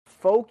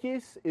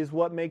Focus is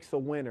what makes a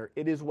winner.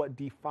 It is what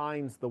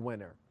defines the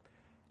winner.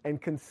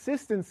 And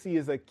consistency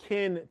is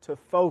akin to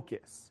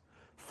focus.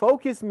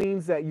 Focus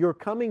means that you're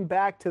coming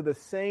back to the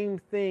same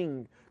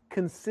thing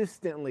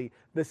consistently,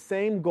 the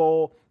same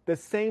goal, the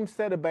same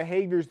set of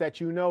behaviors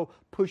that you know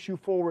push you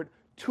forward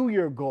to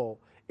your goal.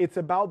 It's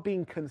about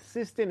being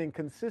consistent, and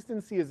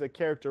consistency is a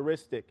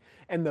characteristic.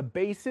 And the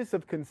basis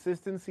of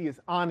consistency is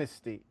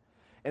honesty.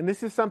 And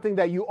this is something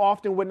that you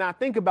often would not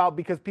think about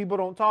because people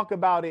don't talk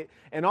about it.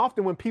 And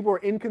often when people are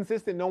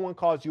inconsistent, no one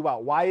calls you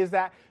out. Why is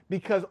that?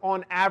 Because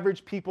on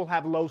average, people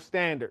have low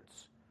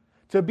standards.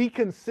 To be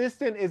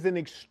consistent is an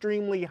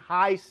extremely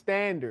high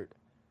standard.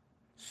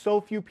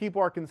 So few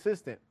people are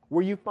consistent.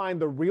 Where you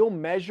find the real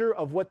measure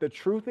of what the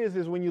truth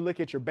is when you look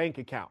at your bank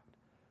account.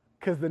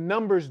 Because the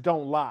numbers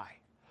don't lie.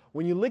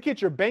 When you look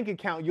at your bank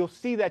account, you'll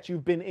see that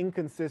you've been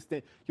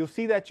inconsistent. You'll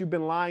see that you've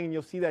been lying, and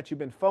you'll see that you've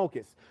been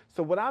focused.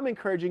 So what I'm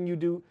encouraging you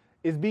to do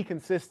is be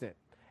consistent.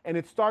 And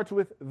it starts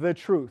with the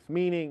truth,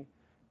 meaning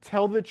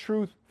tell the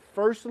truth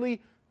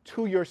firstly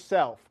to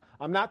yourself.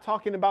 I'm not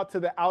talking about to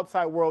the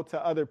outside world,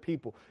 to other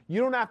people.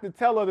 You don't have to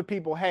tell other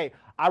people, hey,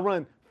 I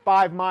run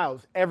 5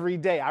 miles every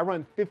day. I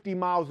run 50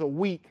 miles a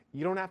week.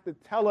 You don't have to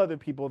tell other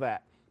people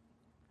that.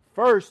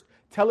 First,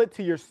 tell it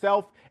to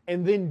yourself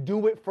and then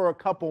do it for a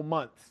couple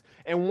months.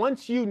 And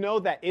once you know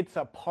that it's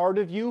a part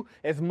of you,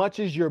 as much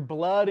as your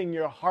blood and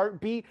your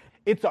heartbeat,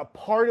 it's a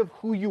part of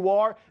who you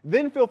are,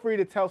 then feel free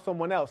to tell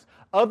someone else.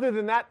 Other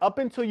than that, up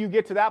until you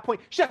get to that point,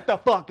 shut the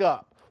fuck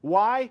up.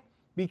 Why?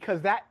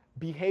 Because that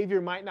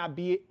behavior might not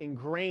be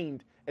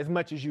ingrained as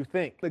much as you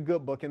think. The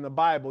good book in the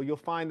Bible, you'll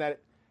find that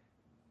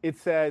it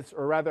says,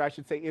 or rather I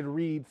should say it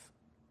reads,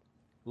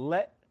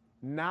 let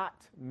not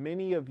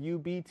many of you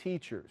be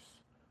teachers,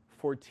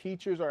 for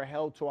teachers are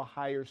held to a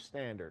higher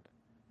standard.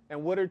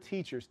 And what are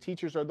teachers?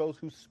 Teachers are those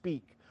who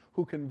speak,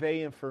 who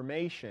convey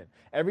information.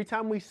 Every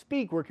time we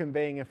speak, we're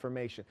conveying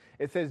information.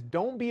 It says,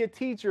 don't be a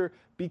teacher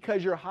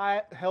because you're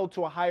held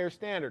to a higher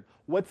standard.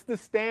 What's the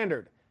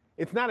standard?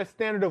 It's not a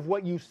standard of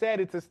what you said,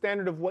 it's a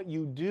standard of what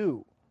you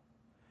do.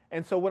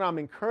 And so what I'm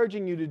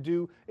encouraging you to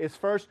do is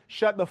first,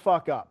 shut the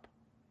fuck up.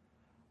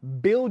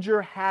 Build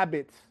your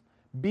habits.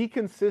 Be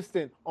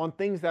consistent on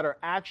things that are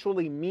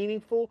actually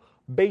meaningful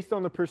based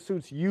on the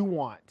pursuits you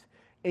want.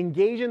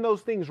 Engage in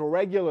those things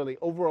regularly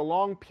over a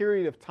long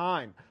period of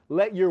time.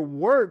 Let your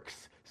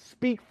works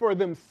speak for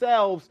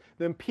themselves.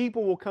 Then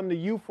people will come to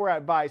you for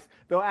advice.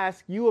 They'll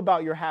ask you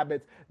about your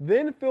habits.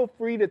 Then feel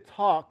free to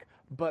talk,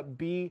 but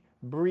be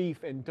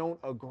brief and don't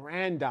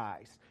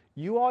aggrandize.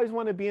 You always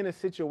want to be in a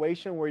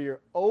situation where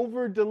you're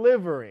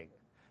over-delivering.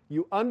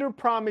 You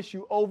under-promise,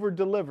 you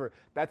over-deliver.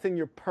 That's in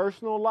your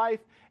personal life,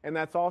 and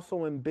that's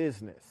also in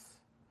business.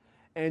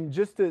 And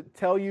just to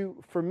tell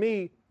you, for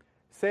me,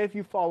 say if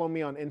you follow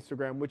me on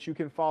Instagram, which you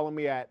can follow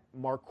me at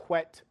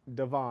Marquette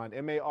Davon,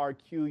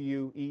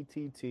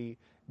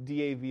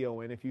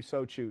 MarquettDavon, if you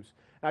so choose.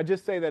 And I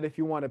just say that if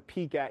you want to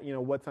peek at,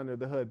 what's under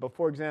the hood. But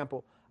for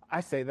example,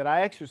 I say that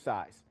I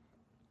exercise.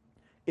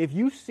 If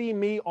you see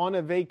me on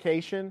a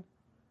vacation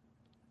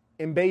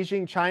in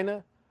Beijing,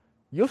 China,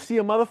 you'll see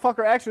a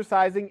motherfucker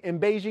exercising in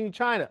Beijing,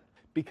 China,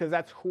 because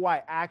that's who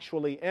I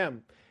actually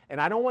am. And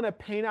I don't want to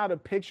paint out a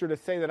picture to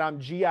say that I'm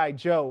G.I.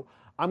 Joe.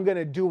 I'm going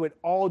to do it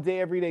all day,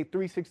 every day,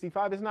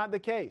 365. It's not the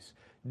case.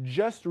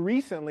 Just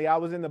recently, I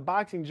was in the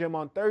boxing gym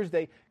on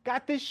Thursday,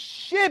 got this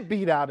shit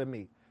beat out of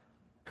me.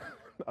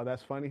 Oh,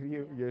 that's funny to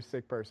you? You're a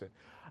sick person.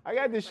 I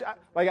got this,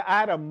 I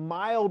had a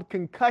mild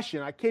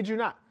concussion. I kid you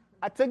not.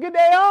 I took a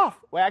day off.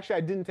 Well, actually,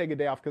 I didn't take a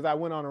day off because I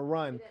went on a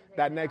run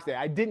that next day.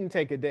 I didn't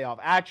take a day off.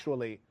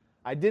 Actually,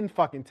 I didn't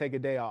fucking take a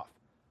day off.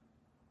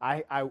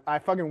 I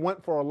fucking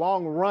went for a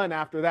long run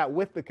after that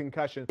with the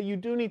concussion. You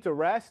do need to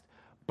rest,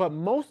 but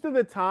most of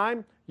the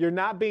time, you're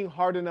not being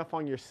hard enough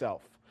on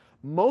yourself.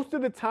 Most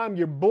of the time,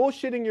 you're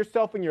bullshitting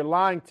yourself and you're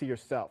lying to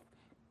yourself.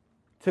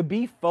 To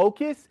be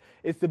focused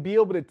is to be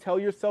able to tell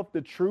yourself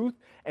the truth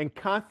and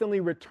constantly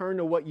return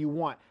to what you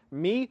want.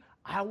 Me,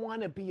 I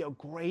want to be a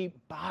great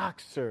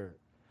boxer.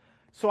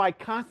 So I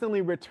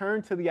constantly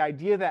return to the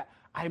idea that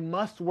I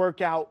must work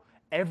out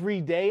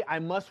every day. I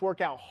must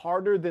work out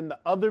harder than the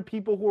other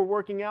people who are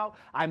working out.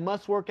 I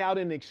must work out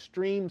in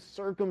extreme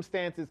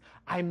circumstances.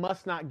 I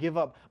must not give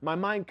up. My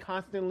mind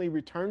constantly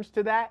returns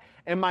to that,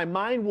 and my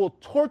mind will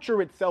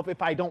torture itself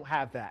if I don't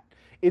have that.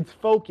 It's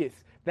focus.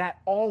 That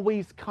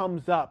always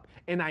comes up,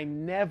 and I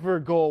never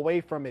go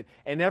away from it.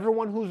 And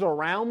everyone who's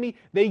around me,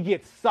 they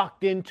get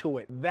sucked into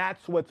it.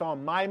 That's what's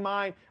on my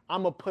mind.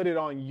 I'm going to put it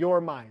on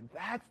your mind.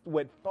 That's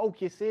what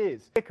focus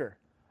is.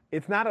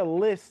 It's not a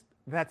list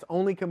that's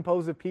only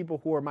composed of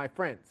people who are my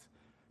friends.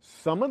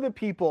 Some of the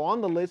people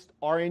on the list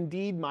are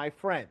indeed my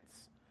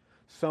friends.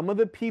 Some of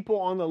the people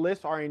on the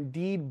list are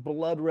indeed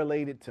blood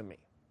related to me.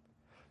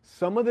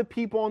 Some of the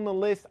people on the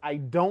list I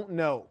don't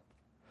know.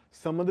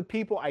 Some of the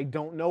people I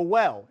don't know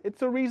well.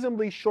 It's a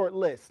reasonably short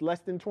list,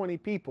 less than 20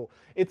 people.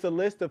 It's a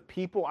list of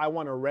people I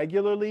want to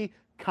regularly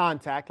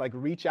contact, like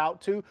reach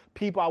out to,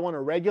 people I want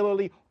to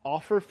regularly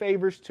offer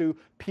favors to,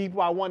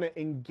 people I want to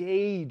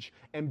engage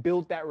and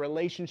build that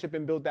relationship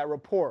and build that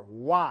rapport.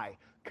 Why?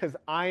 Because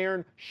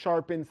iron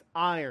sharpens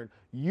iron.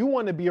 You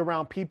want to be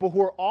around people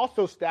who are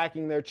also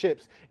stacking their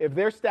chips. If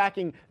they're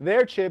stacking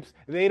their chips,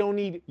 they don't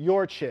need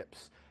your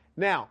chips.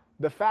 Now,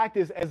 the fact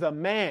is, as a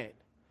man,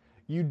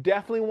 you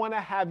definitely want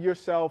to have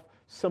yourself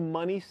some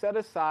money set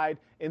aside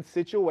in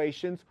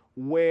situations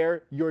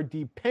where your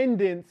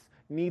dependents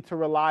need to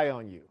rely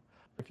on you.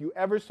 If you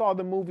ever saw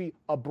the movie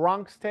A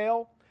Bronx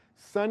Tale,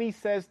 Sonny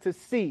says to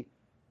C,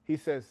 he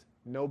says,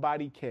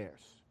 nobody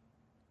cares,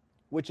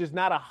 which is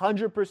not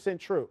 100%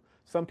 true.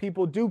 Some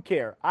people do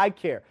care. I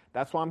care.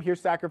 That's why I'm here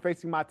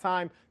sacrificing my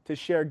time to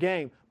share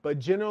game. But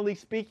generally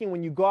speaking,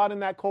 when you go out in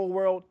that cold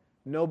world,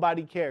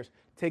 nobody cares.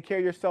 Take care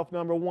of yourself,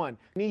 number one.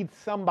 Need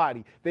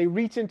somebody. They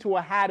reach into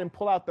a hat and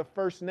pull out the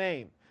first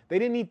name. They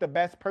didn't need the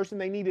best person.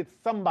 They needed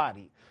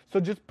somebody. So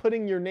just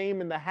putting your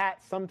name in the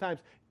hat sometimes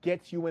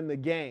gets you in the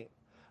game.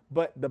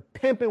 But the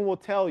pimpin' will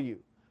tell you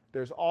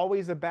there's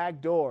always a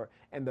back door,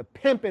 and the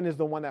pimpin' is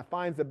the one that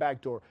finds the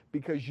back door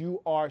because you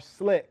are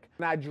slick.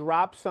 When I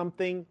drop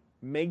something,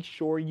 make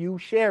sure you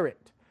share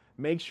it.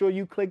 Make sure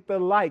you click the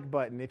like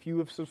button. If you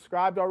have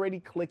subscribed already,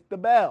 click the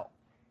bell.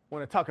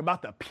 Want to talk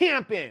about the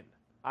pimpin'?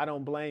 I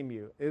don't blame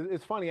you.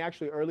 It's funny,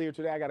 actually, earlier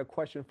today I got a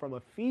question from a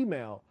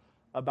female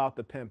about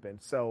the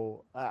pimpin'.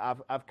 So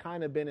I've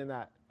kind of been in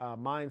that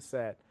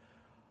mindset.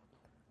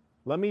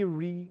 Let me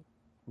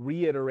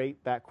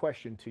reiterate that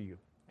question to you.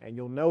 And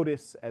you'll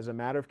notice, as a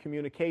matter of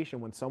communication,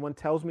 when someone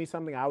tells me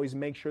something, I always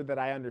make sure that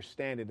I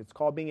understand it. It's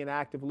called being an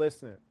active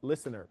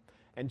listener.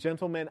 And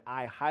gentlemen,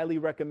 I highly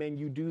recommend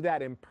you do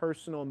that in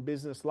personal and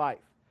business life.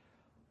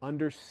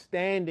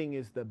 Understanding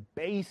is the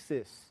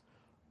basis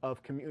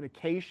of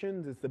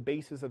communications. It's the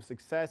basis of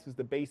success. It's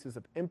the basis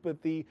of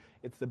empathy.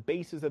 It's the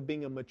basis of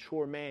being a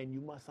mature man.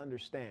 You must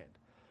understand.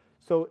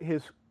 So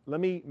let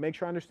me make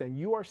sure I understand.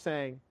 You are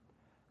saying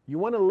you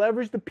want to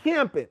leverage the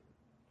pimpin'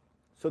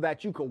 so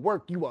that you can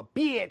work you a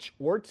bitch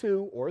or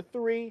two or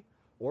three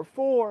or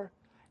four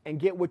and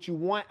get what you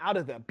want out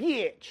of the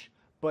bitch,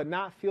 but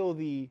not feel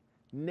the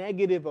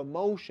negative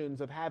emotions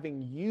of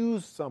having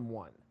used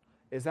someone.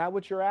 Is that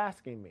what you're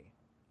asking me?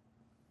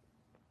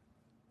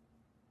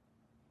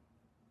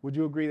 Would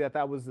you agree that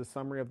that was the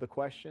summary of the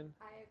question?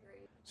 I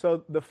agree.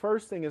 So the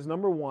first thing is,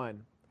 number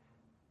one,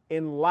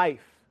 in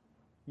life,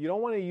 you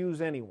don't want to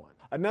use anyone.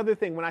 Another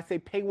thing, when I say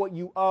pay what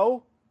you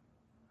owe,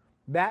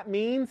 that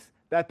means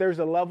that there's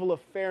a level of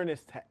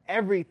fairness to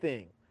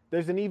everything.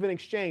 There's an even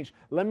exchange.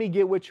 Let me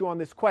get with you on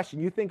this question.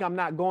 You think I'm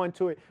not going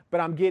to it, but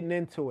I'm getting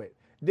into it.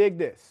 Dig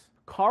this.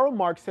 Karl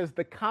Marx says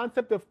the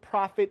concept of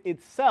profit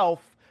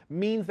itself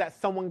means that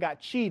someone got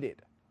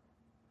cheated.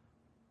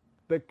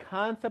 The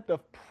concept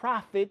of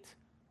profit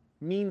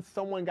means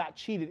someone got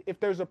cheated. If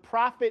there's a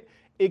profit,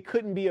 it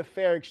couldn't be a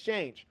fair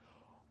exchange.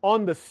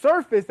 On the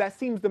surface, that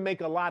seems to make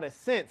a lot of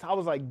sense. I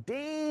was like,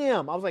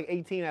 damn. I was like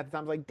 18 at the time.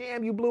 I was like,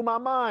 damn, you blew my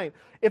mind.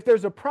 If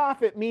there's a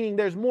profit, meaning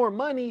there's more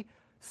money,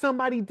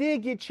 somebody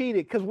did get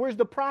cheated, because where's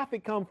the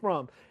profit come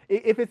from?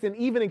 If it's an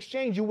even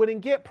exchange, you wouldn't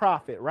get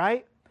profit,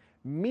 right?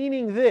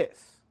 Meaning this,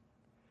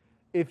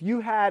 if you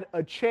had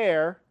a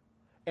chair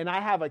and I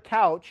have a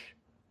couch,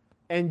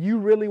 and you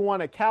really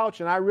want a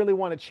couch and I really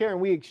want a chair, and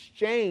we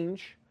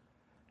exchange,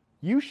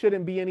 you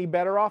shouldn't be any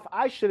better off.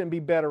 I shouldn't be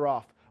better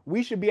off.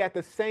 We should be at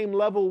the same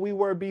level we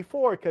were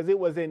before because it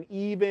was an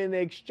even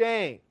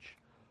exchange.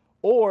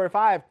 Or if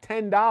I have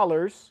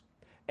 $10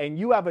 and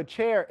you have a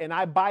chair and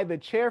I buy the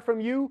chair from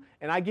you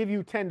and I give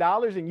you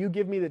 $10 and you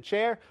give me the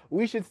chair,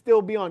 we should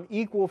still be on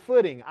equal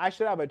footing. I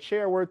should have a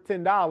chair worth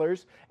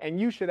 $10 and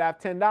you should have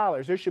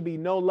 $10. There should be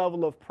no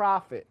level of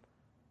profit.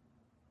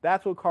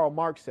 That's what Karl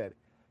Marx said.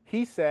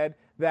 He said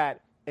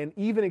that an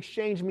even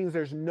exchange means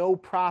there's no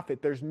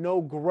profit, there's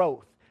no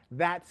growth.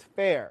 That's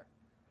fair.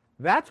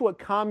 That's what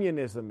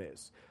communism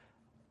is.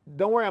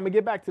 Don't worry, I'm going to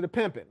get back to the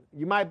pimping.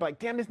 You might be like,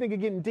 damn, this nigga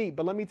getting deep,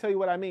 but let me tell you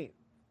what I mean.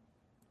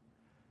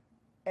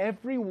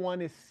 Everyone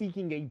is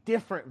seeking a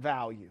different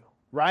value,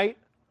 right?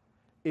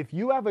 If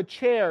you have a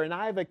chair and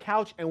I have a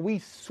couch and we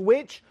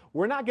switch,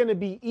 we're not going to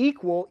be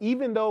equal,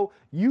 even though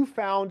you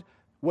found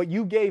what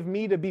you gave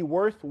me to be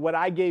worth what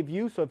I gave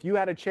you. So if you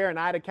had a chair and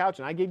I had a couch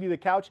and I gave you the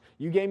couch,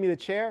 you gave me the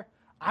chair,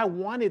 I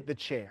wanted the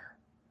chair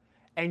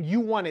and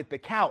you wanted the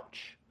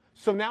couch.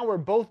 So now we're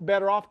both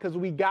better off because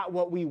we got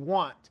what we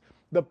want.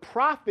 The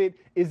profit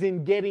is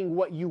in getting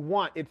what you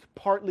want. It's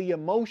partly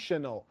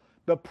emotional.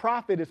 The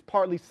profit is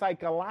partly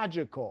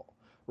psychological,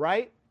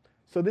 right?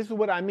 So this is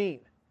what I mean.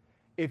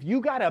 If you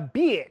got a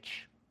bitch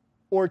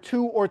or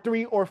two or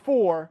three or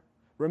four,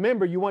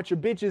 remember you want your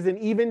bitches in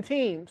even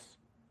teams.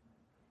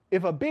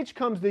 If a bitch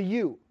comes to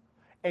you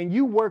and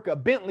you work a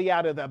Bentley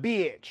out of the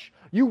bitch,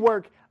 you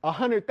work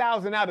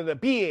 100,000 out of the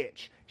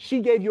bitch,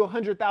 she gave you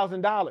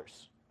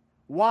 $100,000.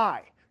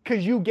 Why?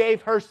 Because you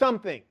gave her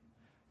something.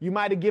 You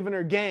might have given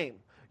her game.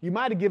 You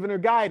might have given her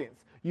guidance.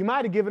 You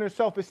might have given her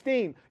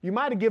self-esteem. You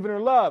might have given her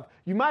love.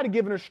 You might have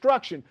given her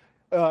structure.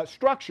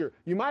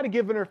 You might have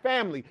given her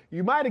family.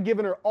 You might have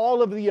given her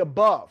all of the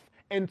above.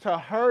 And to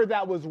her,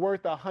 that was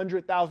worth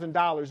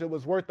 $100,000. It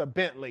was worth a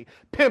Bentley.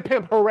 Pimp,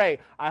 pimp, hooray.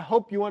 I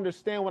hope you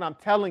understand what I'm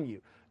telling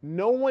you.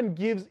 No one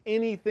gives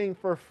anything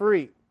for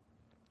free.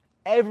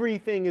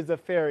 Everything is a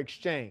fair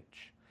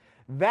exchange.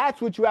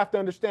 That's what you have to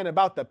understand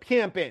about the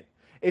pimping.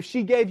 If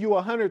she gave you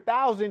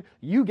 $100,000,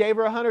 you gave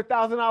her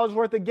 $100,000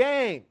 worth of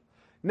game.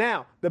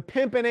 Now, the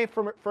pimping ain't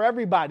for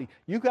everybody.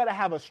 You got to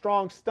have a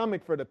strong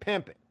stomach for the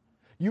pimping.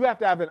 You have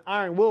to have an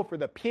iron will for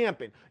the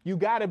pimping. You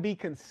got to be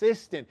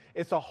consistent.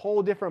 It's a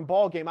whole different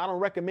ball game. I don't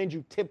recommend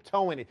you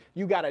tiptoeing it.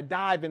 You got to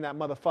dive in that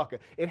motherfucker.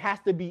 It has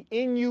to be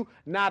in you,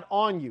 not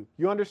on you.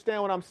 You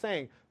understand what I'm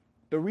saying?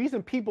 The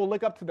reason people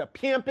look up to the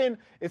pimping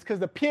is because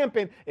the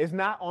pimping is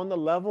not on the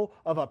level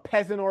of a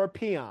peasant or a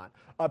peon.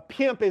 A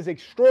pimp is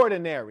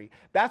extraordinary.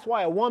 That's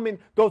why a woman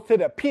goes to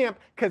the pimp,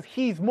 because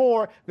he's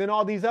more than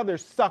all these other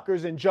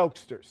suckers and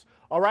jokesters.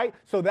 All right?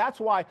 So that's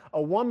why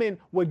a woman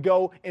would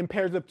go in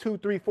pairs of 2,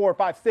 3, 4,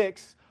 5,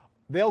 6.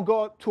 They'll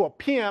go to a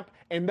pimp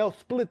and they'll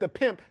split the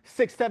pimp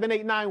 6, 7,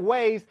 8, 9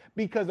 ways,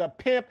 because a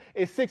pimp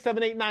is 6,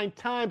 7, 8, 9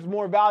 times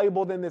more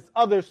valuable than this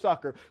other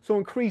sucker. So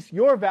increase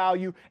your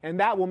value, and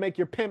that will make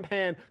your pimp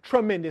hand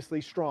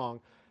tremendously strong.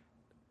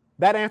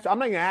 That answer, I'm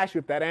not going to ask you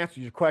if that answers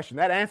your question.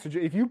 That answered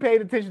if you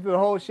paid attention to the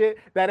whole shit,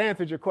 that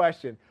answered your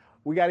question.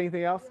 We got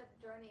anything else?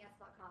 Droney asked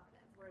about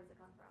confidence. Where does it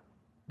come from?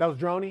 That was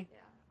Droney?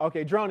 Yeah.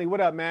 Okay, Droney, what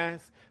up, man?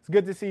 It's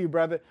good to see you,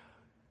 brother.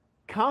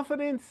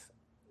 Confidence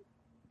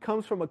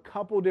comes from a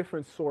couple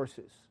different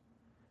sources.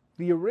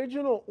 The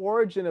original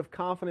origin of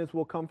confidence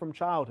will come from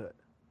childhood.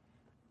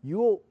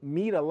 You'll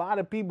meet a lot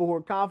of people who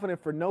are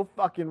confident for no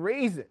fucking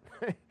reason.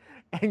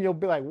 And you'll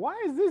be like,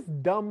 why is this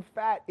dumb,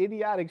 fat,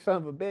 idiotic son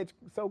of a bitch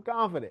so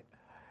confident?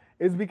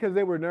 It's because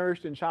they were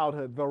nourished in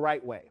childhood the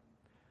right way.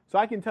 So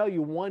I can tell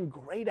you one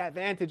great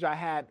advantage I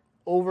had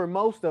over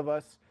most of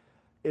us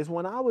is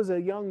when I was a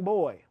young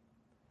boy.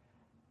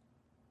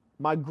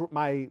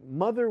 My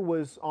mother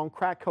was on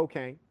crack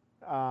cocaine,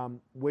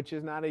 which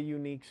is not a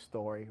unique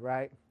story,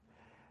 right?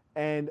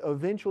 And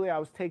eventually I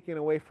was taken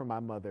away from my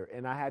mother,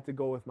 and I had to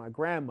go with my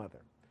grandmother,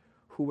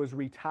 who was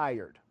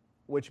retired,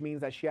 which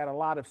means that she had a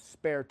lot of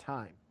spare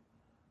time,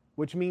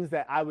 which means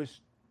that I was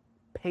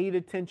paid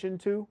attention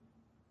to,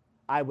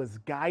 I was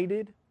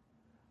guided,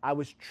 I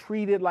was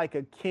treated like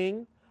a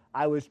king,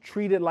 I was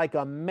treated like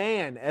a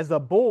man as a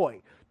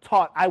boy,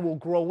 taught I will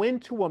grow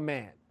into a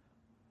man.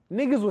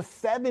 Niggas was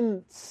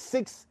 7,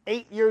 6,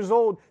 8 years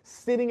old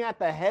sitting at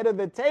the head of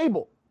the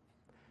table.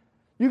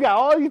 You got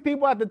all these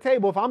people at the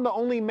table. If I'm the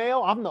only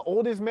male, I'm the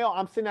oldest male,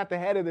 I'm sitting at the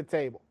head of the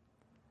table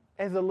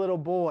as a little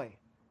boy.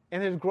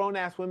 And there's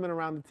grown-ass women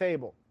around the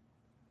table.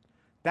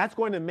 That's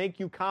going to make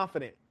you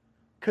confident.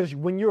 Because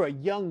when you're a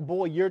young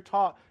boy, you're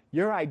taught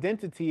your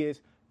identity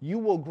is you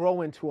will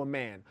grow into a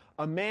man.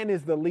 A man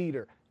is the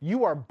leader.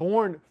 You are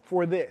born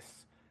for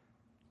this.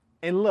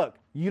 And look,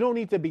 you don't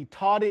need to be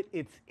taught it.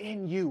 It's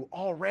in you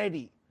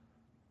already.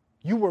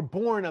 You were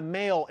born a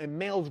male, and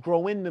males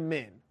grow into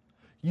men.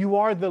 You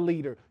are the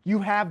leader. You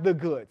have the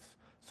goods.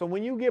 So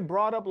when you get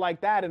brought up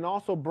like that, and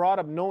also brought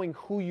up knowing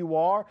who you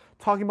are,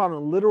 talking about a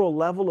literal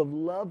level of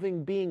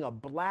loving being a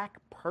black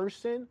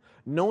person,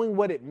 knowing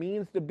what it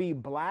means to be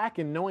black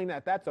and knowing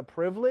that that's a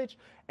privilege,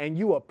 and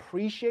you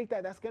appreciate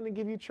that, that's going to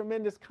give you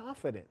tremendous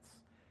confidence.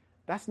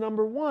 That's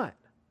number one.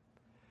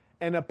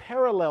 And a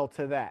parallel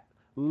to that,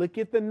 look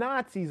at the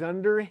Nazis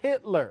under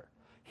Hitler.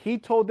 He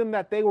told them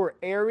that they were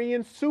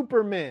Aryan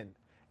supermen,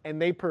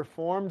 and they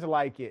performed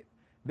like it.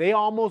 They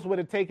almost would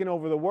have taken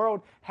over the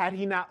world had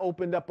he not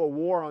opened up a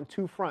war on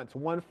two fronts.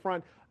 One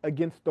front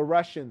against the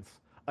Russians,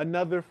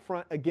 another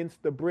front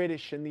against the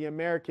British and the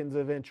Americans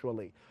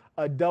eventually.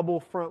 A double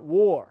front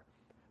war.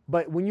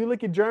 But when you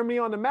look at Germany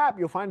on the map,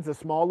 you'll find it's a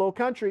small little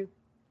country.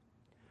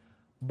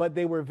 But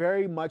they were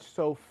very much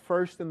so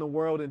first in the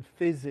world in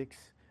physics,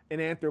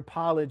 in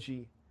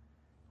anthropology,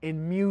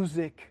 in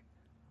music,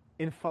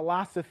 in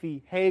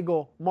philosophy.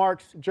 Hegel,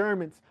 Marx,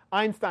 Germans.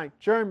 Einstein,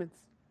 Germans.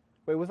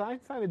 Wait, was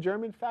Einstein a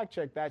German? Fact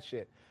check that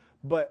shit.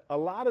 But a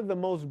lot of the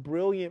most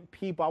brilliant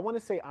people, I want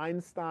to say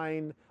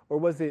Einstein, or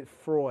was it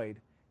Freud?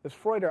 It was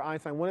Freud or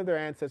Einstein. One of their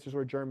ancestors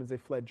were Germans. They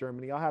fled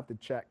Germany. I'll have to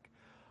check.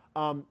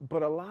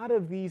 But a lot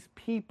of these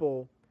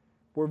people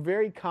were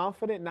very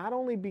confident, not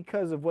only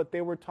because of what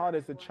they were taught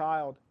as a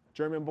child.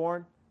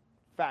 German-born?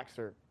 Facts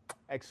are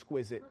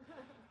exquisite.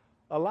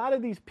 A lot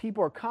of these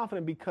people are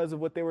confident because of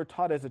what they were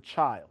taught as a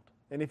child.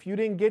 And if you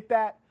didn't get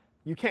that,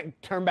 you can't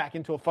turn back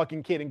into a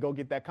fucking kid and go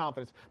get that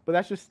confidence. But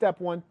that's just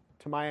step one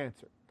to my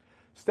answer.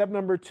 Step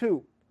number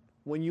two,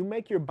 when you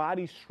make your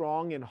body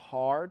strong and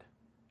hard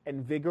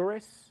and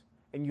vigorous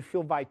and you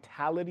feel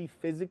vitality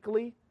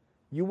physically,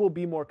 you will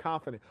be more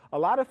confident. A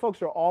lot of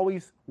folks are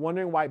always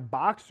wondering why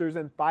boxers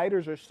and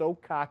fighters are so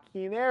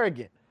cocky and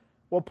arrogant.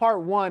 Well,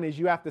 part one is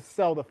you have to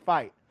sell the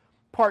fight.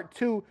 Part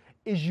two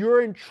is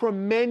you're in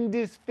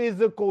tremendous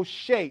physical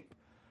shape.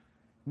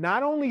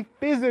 Not only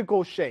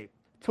physical shape,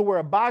 to where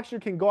a boxer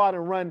can go out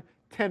and run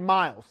 10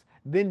 miles,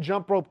 then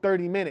jump rope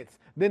 30 minutes,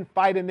 then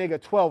fight a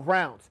nigga 12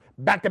 rounds,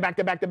 back to back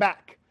to back to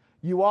back.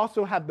 You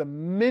also have the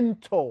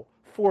mental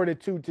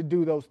fortitude to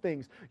do those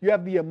things. You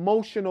have the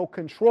emotional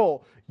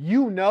control.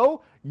 You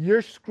know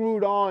you're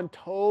screwed on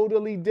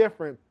totally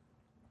different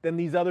than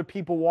these other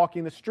people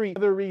walking the street.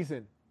 Another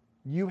reason,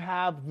 you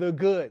have the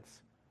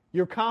goods.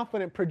 You're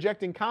confident,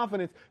 projecting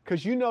confidence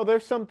because you know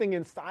there's something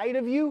inside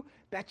of you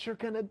that you're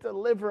going to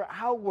deliver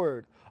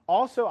outward.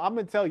 Also, I'm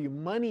going to tell you,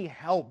 money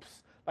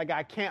helps. Like,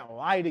 I can't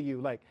lie to you.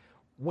 Like,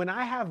 when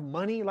I have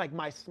money, like,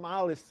 my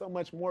smile is so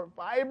much more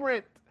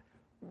vibrant.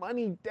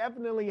 Money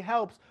definitely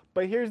helps.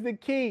 But here's the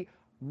key.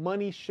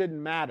 Money shouldn't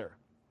matter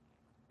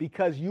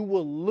because you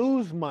will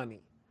lose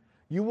money.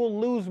 You will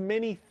lose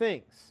many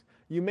things.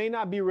 You may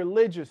not be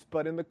religious,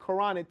 but in the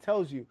Quran, it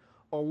tells you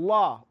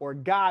Allah or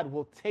God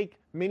will take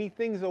many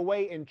things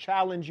away and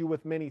challenge you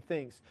with many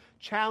things.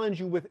 Challenge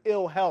you with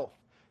ill health.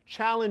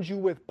 Challenge you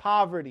with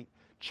poverty.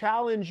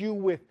 Challenge you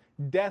with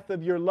death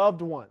of your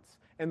loved ones.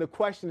 And the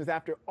question is,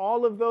 after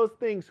all of those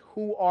things,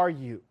 who are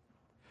you?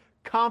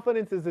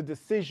 Confidence is a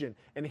decision.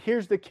 And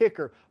here's the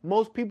kicker.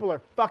 Most people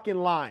are fucking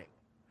lying.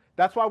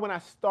 That's why when I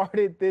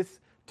started this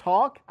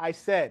talk, I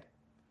said,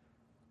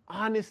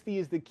 honesty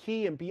is the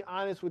key, and be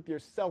honest with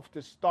yourself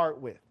to start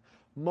with.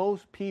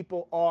 Most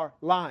people are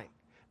lying.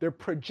 They're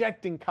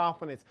projecting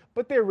confidence,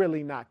 but they're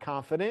really not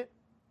confident.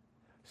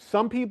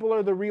 Some people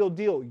are the real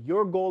deal.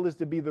 Your goal is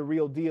to be the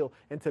real deal.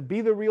 And to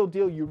be the real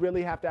deal, you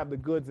really have to have the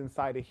goods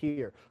inside of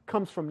here.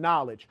 Comes from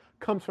knowledge,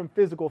 comes from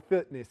physical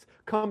fitness,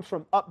 comes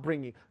from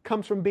upbringing,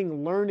 comes from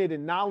being learned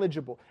and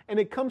knowledgeable. And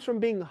it comes from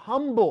being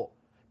humble.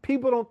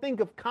 People don't think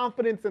of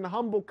confidence and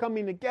humble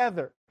coming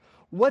together.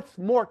 What's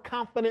more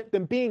confident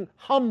than being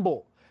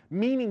humble?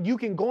 Meaning you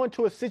can go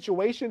into a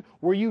situation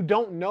where you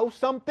don't know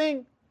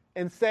something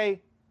and say,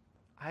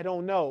 I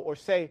don't know, or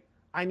say,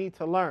 I need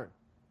to learn.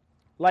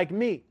 Like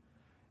me,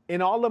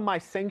 in all of my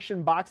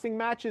sanctioned boxing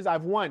matches,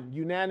 I've won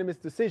unanimous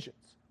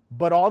decisions.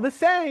 But all the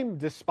same,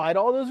 despite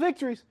all those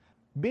victories,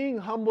 being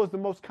humble is the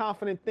most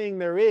confident thing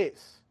there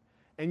is.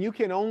 And you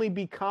can only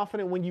be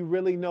confident when you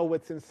really know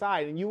what's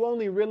inside. And you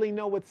only really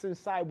know what's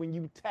inside when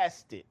you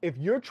test it. If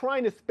you're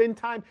trying to spend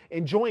time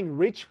enjoying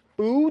rich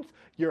foods,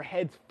 your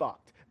head's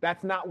fucked.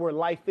 That's not where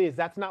life is.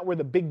 That's not where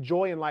the big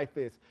joy in life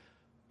is.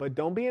 But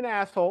don't be an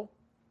asshole.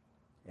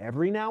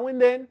 Every now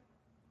and then,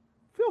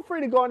 feel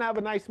free to go and have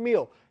a nice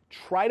meal.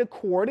 Try to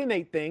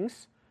coordinate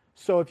things.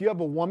 So if you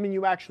have a woman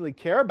you actually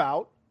care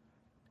about,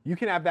 you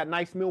can have that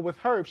nice meal with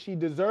her if she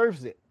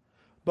deserves it.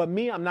 But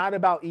me, I'm not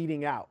about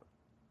eating out.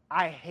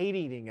 I hate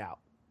eating out.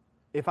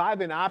 If I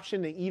have an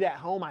option to eat at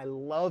home, I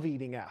love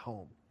eating at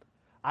home.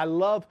 I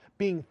love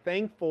being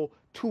thankful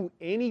to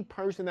any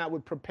person that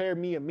would prepare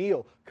me a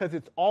meal because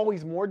it's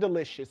always more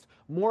delicious,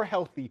 more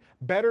healthy,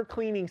 better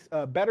cleaning,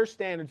 better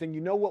standards, and you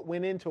know what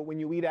went into it when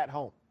you eat at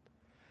home.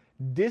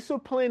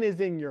 Discipline is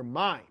in your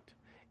mind.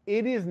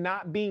 It is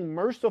not being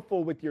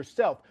merciful with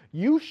yourself.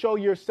 You show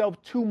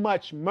yourself too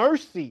much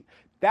mercy.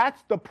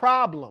 That's the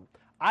problem.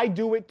 I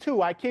do it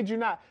too. I kid you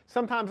not.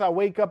 Sometimes I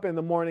wake up in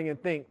the morning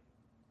and think,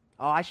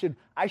 oh, I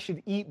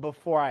should eat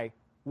before I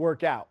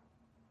work out.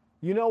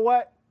 You know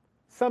what?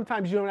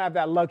 Sometimes you don't have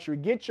that luxury.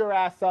 Get your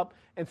ass up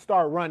and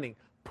start running.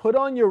 Put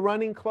on your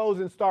running clothes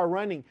and start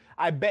running.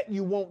 I bet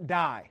you won't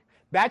die.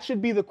 That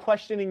should be the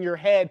question in your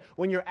head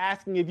when you're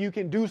asking if you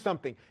can do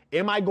something.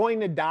 Am I going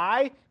to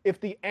die? If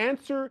the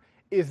answer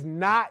is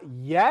not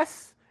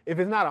yes, if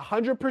it's not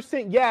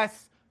 100%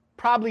 yes,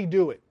 probably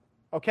do it.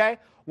 Okay?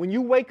 When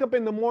you wake up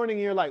in the morning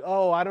and you're like,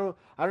 oh, I don't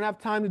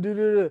have time to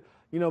do,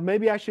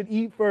 maybe I should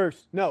eat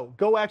first. No,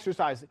 go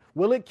exercise.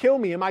 Will it kill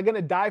me? Am I going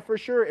to die for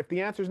sure? If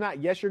the answer is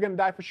not yes, you're going to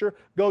die for sure,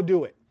 go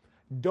do it.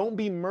 Don't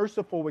be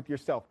merciful with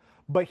yourself.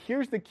 But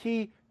here's the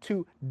key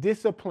to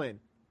discipline.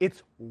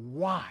 It's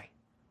why.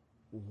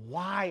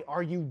 Why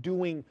are you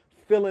doing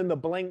fill in the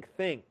blank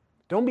thing?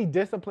 Don't be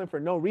disciplined for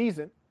no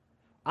reason.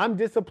 I'm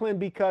disciplined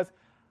because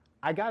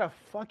I got a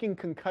fucking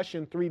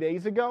concussion 3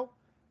 days ago.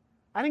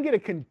 I didn't get a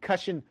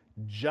concussion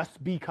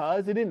just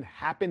because. It didn't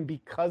happen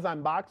because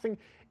I'm boxing.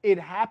 It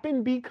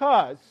happened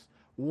because,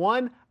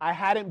 one, I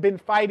hadn't been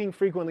fighting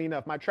frequently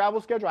enough. My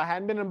travel schedule, I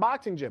hadn't been in a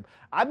boxing gym.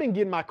 I've been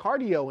getting my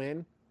cardio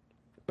in,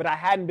 but I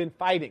hadn't been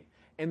fighting.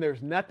 And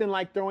there's nothing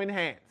like throwing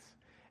hands.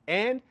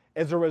 And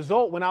as a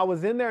result, when I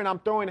was in there and I'm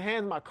throwing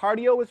hands, my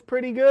cardio was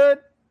pretty good,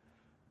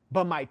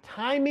 but my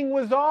timing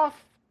was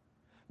off.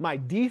 My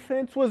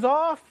defense was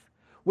off,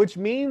 which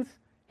means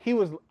he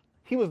was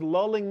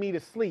lulling me to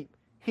sleep.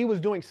 He was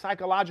doing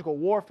psychological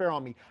warfare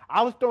on me.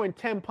 I was throwing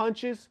 10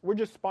 punches. We're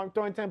just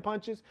throwing 10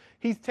 punches.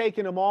 He's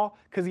taking them all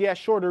because he has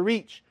shorter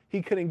reach.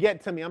 He couldn't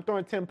get to me. I'm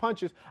throwing 10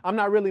 punches. I'm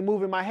not really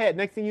moving my head.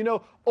 Next thing you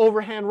know,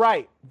 overhand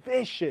right.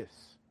 Vicious.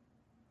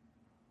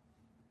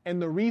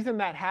 And the reason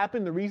that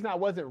happened, the reason I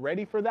wasn't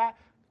ready for that,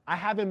 I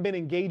haven't been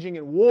engaging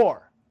in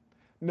war.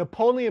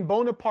 Napoleon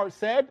Bonaparte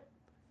said,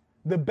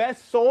 the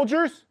best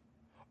soldiers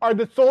are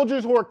the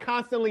soldiers who are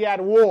constantly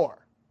at war.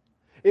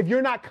 If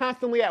you're not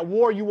constantly at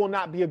war, you will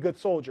not be a good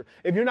soldier.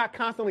 If you're not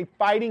constantly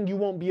fighting, you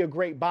won't be a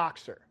great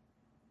boxer.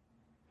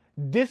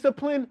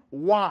 Discipline,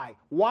 why?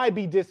 Why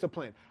be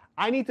disciplined?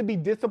 I need to be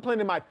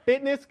disciplined in my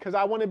fitness because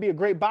I want to be a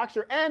great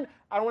boxer and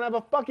I don't want to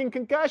have a fucking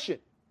concussion.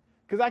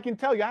 Because I can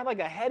tell you, I had like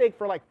a headache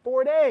for like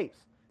 4 days.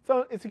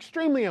 So it's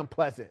extremely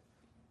unpleasant.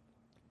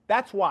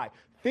 That's why.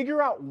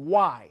 Figure out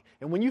why.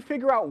 And when you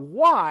figure out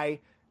why,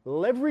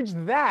 leverage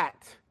that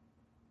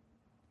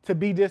to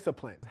be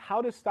disciplined.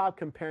 How to stop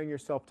comparing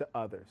yourself to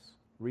others.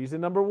 Reason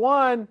number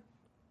one,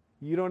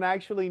 you don't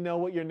actually know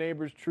what your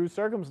neighbor's true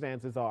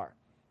circumstances are.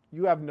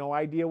 You have no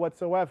idea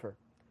whatsoever.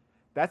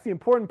 That's the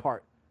important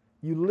part.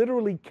 You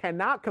literally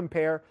cannot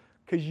compare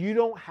because you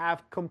don't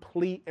have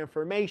complete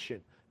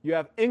information. You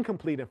have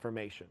incomplete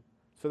information.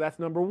 So that's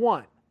number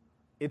one.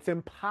 It's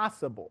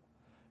impossible.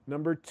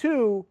 Number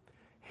two,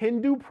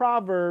 Hindu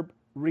proverb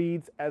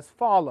reads as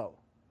follows.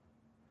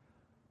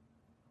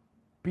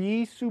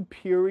 Be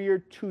superior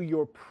to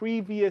your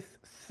previous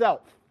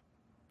self.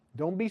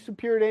 Don't be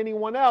superior to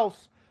anyone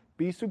else.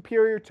 Be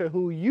superior to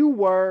who you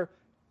were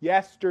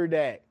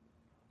yesterday.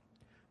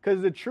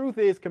 Because the truth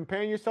is,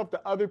 comparing yourself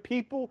to other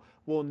people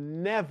will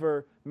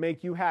never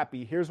make you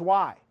happy. Here's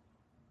why.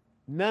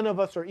 None of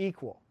us are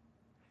equal.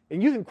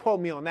 And you can quote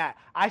me on that.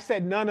 I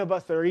said none of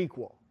us are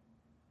equal.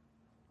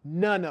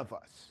 None of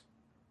us.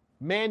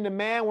 Man to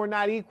man, we're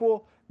not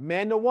equal.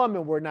 Man to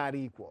woman, we're not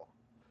equal.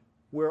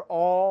 We're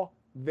all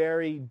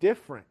very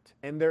different.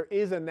 And there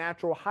is a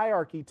natural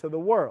hierarchy to the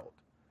world.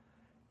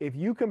 If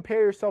you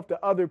compare yourself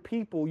to other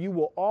people, you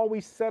will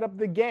always set up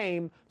the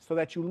game so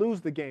that you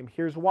lose the game.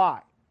 Here's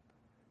why.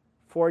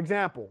 For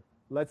example,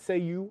 let's say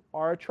you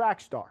are a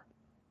track star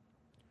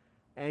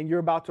and you're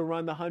about to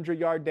run the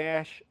 100-yard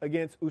dash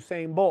against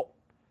Usain Bolt.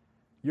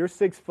 You're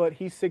 6 foot,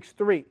 he's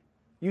 6'3".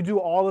 You do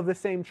all of the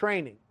same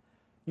training.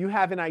 You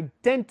have an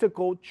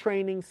identical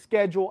training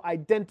schedule,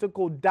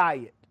 identical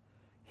diet.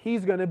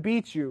 He's going to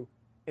beat you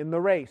in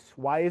the race.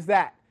 Why is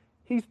that?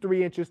 He's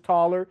 3 inches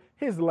taller,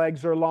 his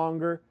legs are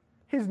longer,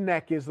 his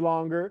neck is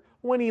longer.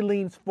 When he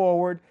leans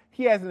forward,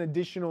 he has an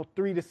additional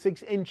 3 to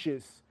 6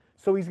 inches.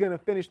 So he's going to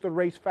finish the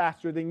race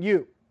faster than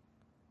you.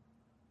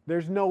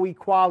 There's no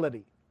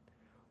equality.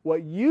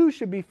 What you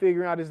should be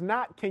figuring out is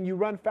not, can you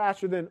run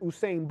faster than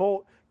Usain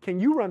Bolt? Can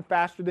you run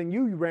faster than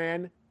you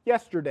ran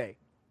yesterday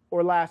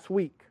or last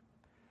week?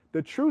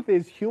 The truth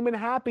is, human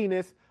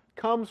happiness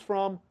comes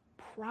from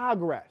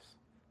progress.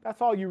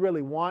 That's all you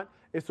really want,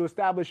 is to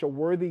establish a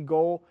worthy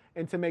goal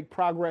and to make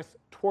progress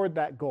toward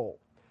that goal.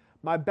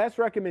 My best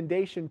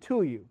recommendation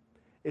to you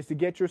is to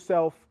get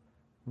yourself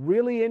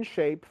really in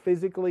shape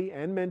physically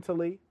and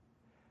mentally.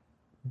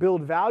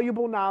 Build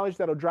valuable knowledge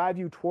that'll drive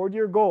you toward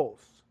your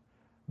goals.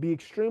 Be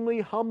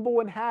extremely humble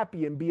and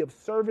happy and be of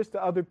service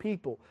to other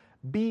people.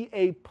 Be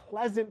a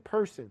pleasant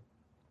person.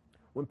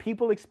 When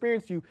people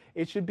experience you,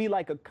 it should be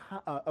like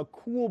a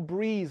cool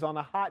breeze on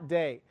a hot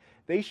day.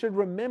 They should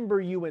remember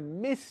you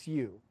and miss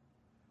you.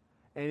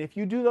 And if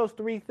you do those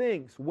 3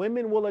 things,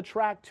 women will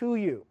attract to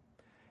you.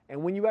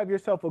 And when you have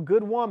yourself a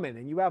good woman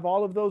and you have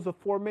all of those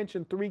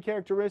aforementioned 3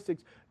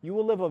 characteristics, you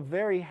will live a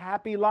very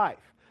happy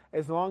life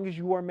as long as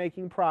you are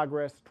making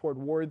progress toward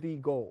worthy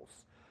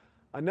goals.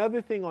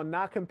 Another thing on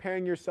not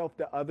comparing yourself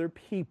to other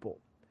people.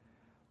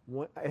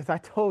 As I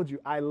told you,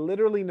 I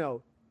literally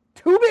know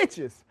 2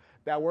 bitches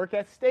that work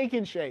at Steak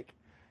and Shake.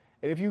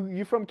 And if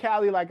you're from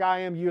Cali like I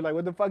am, you're like,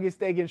 what the fuck is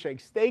Steak and Shake?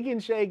 Steak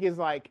and Shake is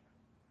like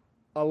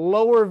a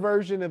lower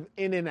version of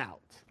In-N-Out.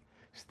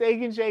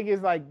 Steak and Shake is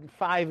like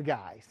Five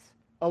Guys.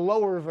 A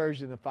lower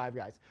version of Five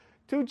Guys.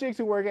 2 chicks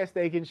who work at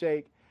Steak and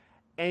Shake.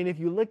 And if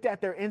you looked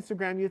at their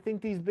Instagram, you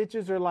think these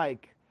bitches are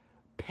like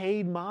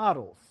paid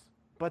models.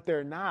 But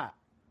they're not.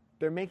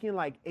 They're making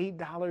like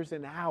 $8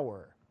 an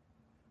hour.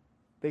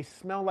 They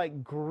smell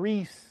like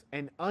grease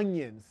and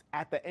onions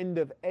at the end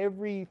of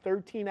every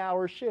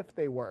 13-hour shift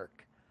they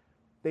work.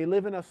 They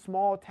live in a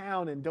small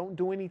town and don't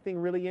do anything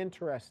really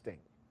interesting.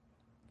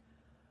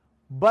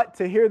 But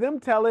to hear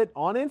them tell it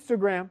on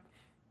Instagram,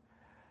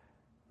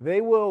 they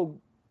will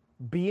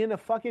be in a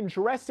fucking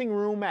dressing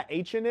room at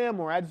H&M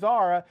or at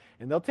Zara,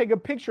 and they'll take a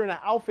picture in an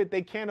outfit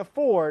they can't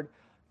afford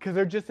because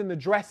they're just in the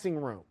dressing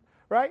room,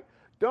 right?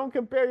 Don't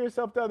compare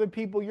yourself to other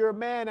people. You're a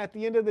man. At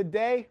the end of the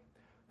day,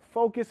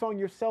 focus on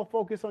yourself,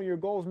 focus on your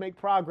goals, make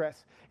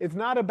progress. It's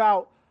not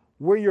about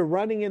where you're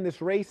running in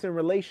this race in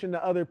relation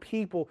to other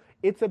people.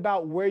 It's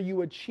about where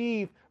you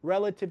achieve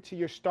relative to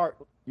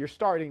your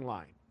starting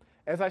line.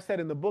 As I said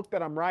in the book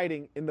that I'm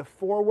writing, in the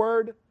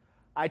foreword,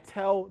 I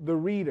tell the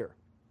reader,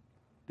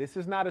 this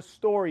is not a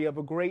story of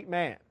a great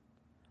man.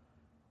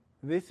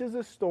 This is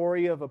a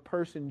story of a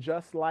person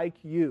just like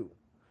you,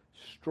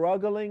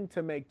 struggling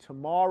to make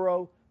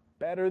tomorrow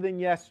better than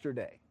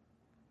yesterday.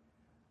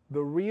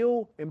 The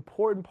real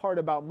important part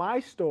about my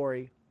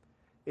story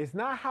is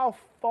not how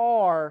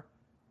far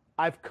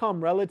I've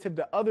come relative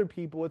to other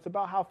people. It's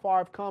about how far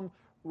I've come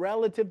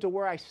relative to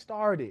where I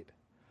started.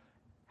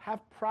 Have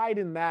pride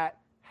in that,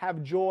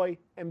 have joy,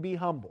 and be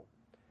humble.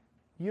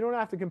 You don't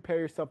have to compare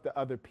yourself to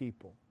other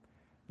people.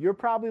 You're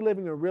probably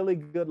living a really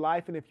good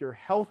life, and if you're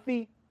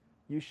healthy,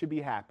 you should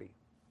be happy.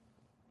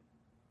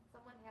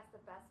 Someone has the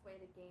best way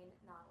to gain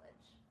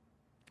knowledge.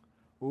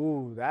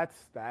 Ooh,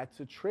 that's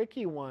a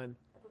tricky one.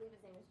 I believe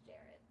his name is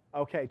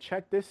Jared. Okay,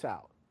 check this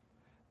out.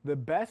 The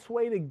best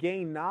way to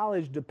gain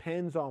knowledge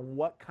depends on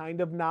what kind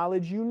of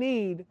knowledge you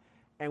need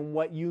and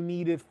what you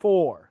need it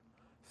for.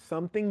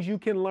 Some things you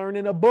can learn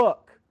in a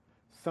book.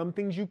 Some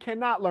things you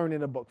cannot learn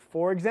in a book.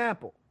 For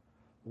example,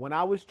 when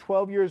I was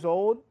 12 years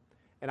old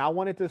and I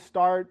wanted to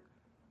start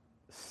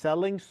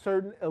selling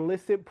certain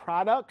illicit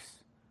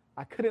products,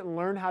 I couldn't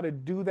learn how to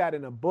do that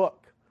in a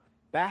book.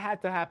 That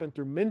had to happen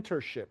through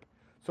mentorship.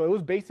 So it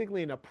was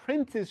basically an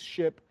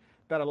apprenticeship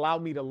that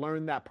allowed me to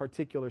learn that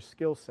particular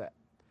skill set.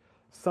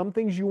 Some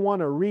things you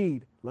want to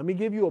read. Let me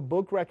give you a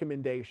book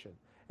recommendation.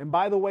 And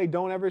by the way,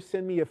 don't ever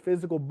send me a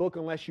physical book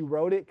unless you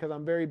wrote it, because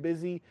I'm very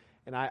busy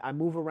and I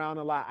move around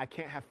a lot. I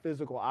can't have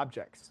physical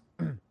objects.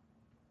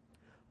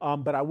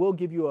 But I will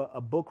give you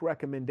a book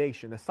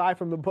recommendation, aside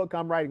from the book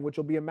I'm writing, which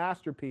will be a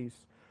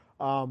masterpiece.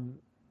 And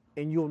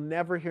you'll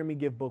never hear me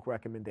give book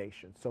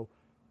recommendations. So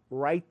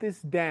write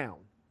this down.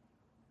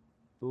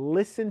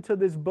 Listen to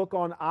this book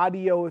on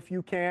audio if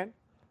you can.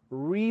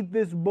 Read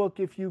this book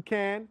if you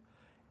can.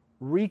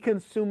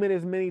 Reconsume it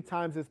as many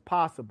times as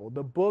possible.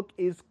 The book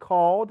is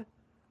called,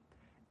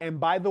 and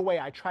by the way,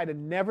 I try to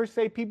never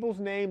say people's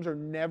names or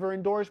never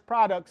endorse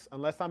products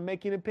unless I'm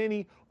making a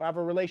penny or have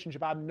a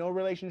relationship. I have no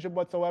relationship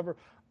whatsoever.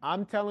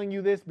 I'm telling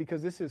you this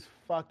because this is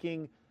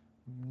fucking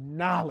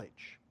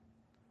knowledge.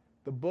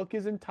 The book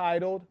is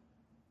entitled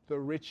The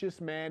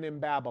Richest Man in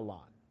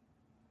Babylon.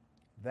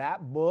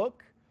 That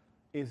book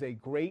is a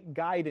great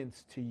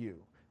guidance to you.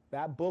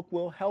 That book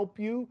will help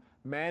you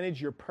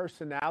manage your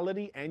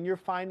personality and your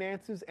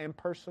finances and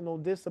personal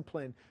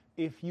discipline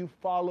if you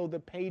follow the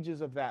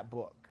pages of that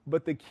book.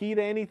 But the key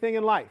to anything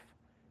in life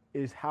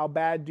is how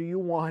bad do you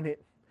want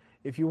it?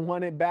 If you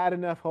want it bad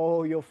enough,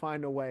 oh, you'll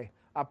find a way.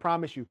 I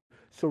promise you.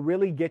 So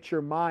really get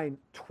your mind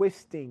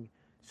twisting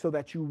so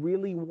that you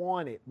really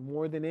want it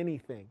more than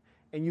anything.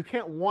 And you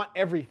can't want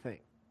everything.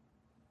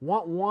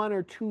 Want one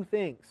or two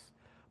things.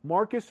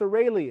 Marcus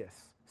Aurelius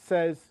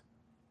says,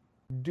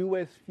 do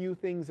as few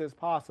things as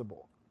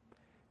possible.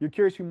 You're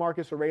curious who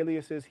Marcus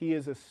Aurelius is? He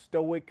is a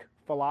Stoic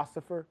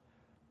philosopher.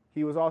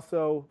 He was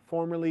also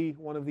formerly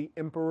one of the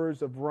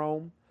emperors of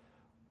Rome,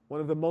 one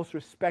of the most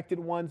respected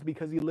ones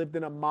because he lived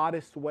in a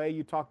modest way.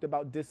 You talked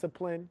about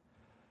discipline.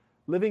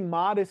 Living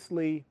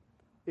modestly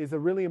is a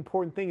really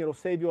important thing. It'll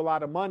save you a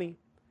lot of money.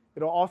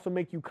 It'll also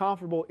make you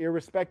comfortable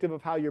irrespective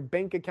of how your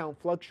bank account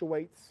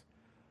fluctuates.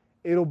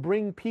 It'll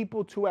bring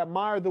people to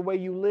admire the way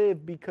you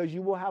live because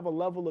you will have a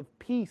level of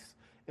peace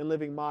in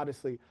living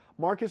modestly.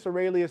 Marcus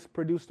Aurelius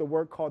produced a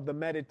work called The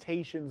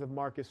Meditations of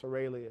Marcus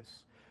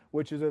Aurelius,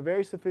 which is a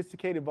very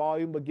sophisticated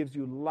volume but gives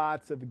you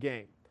lots of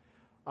game.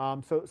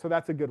 So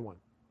that's a good one.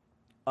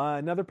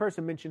 Another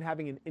person mentioned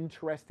having an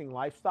interesting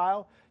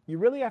lifestyle. You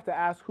really have to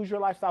ask, who's your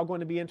lifestyle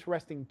going to be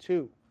interesting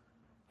to?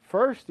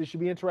 First, it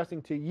should be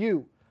interesting to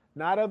you,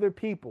 not other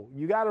people.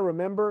 You got to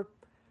remember,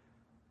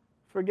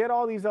 forget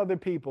all these other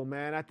people,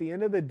 man. At the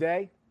end of the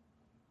day,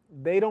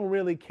 they don't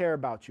really care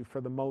about you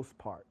for the most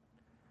part.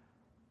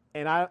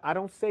 And I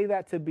don't say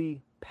that to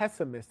be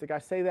pessimistic. I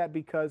say that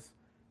because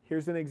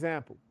here's an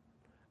example.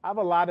 I have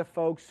a lot of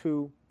folks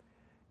who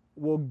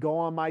will go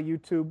on my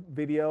YouTube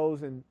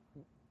videos and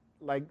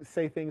like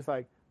say things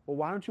like, well,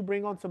 why don't you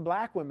bring on some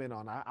black women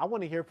on? I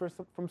want to hear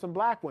from some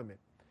black women.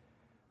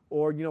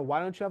 Or,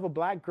 why don't you have a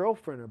black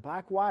girlfriend or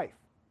black wife?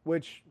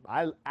 Which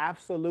I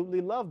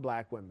absolutely love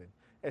black women,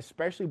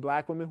 especially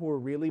black women who are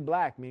really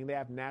black, meaning they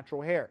have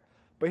natural hair.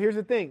 But here's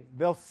the thing.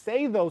 They'll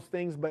say those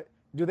things, but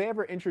do they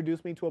ever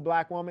introduce me to a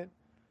black woman?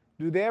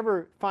 Do they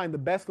ever find the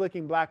best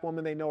looking black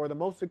woman they know or the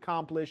most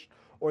accomplished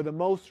or the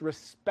most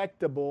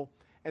respectable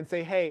and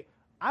say, hey,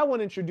 I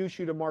want to introduce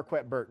you to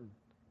Marquette Burton.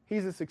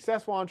 He's a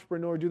successful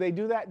entrepreneur. Do they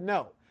do that?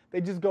 No.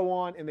 They just go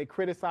on and they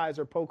criticize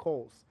or poke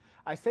holes.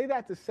 I say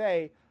that to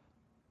say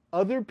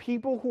other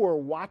people who are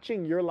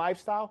watching your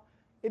lifestyle,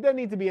 it doesn't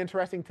need to be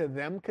interesting to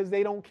them because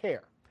they don't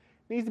care.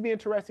 It needs to be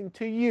interesting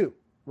to you,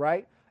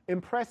 right?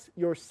 Impress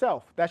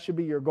yourself. That should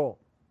be your goal.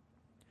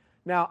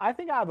 Now, I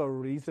think I have a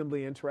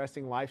reasonably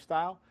interesting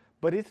lifestyle,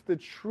 but it's the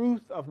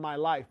truth of my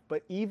life.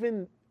 But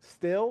even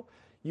still,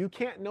 you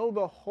can't know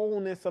the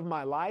wholeness of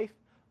my life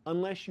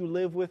unless you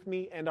live with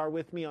me and are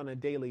with me on a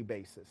daily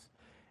basis.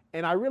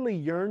 And I really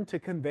yearn to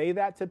convey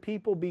that to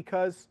people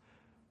because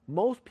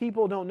most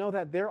people don't know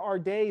that there are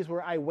days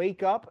where I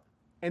wake up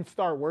and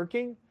start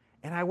working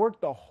and I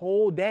work the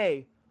whole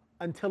day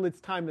until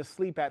it's time to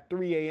sleep at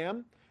 3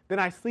 a.m. Then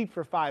I sleep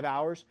for 5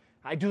 hours.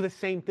 I do the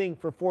same thing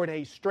for 4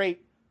 days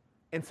straight.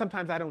 And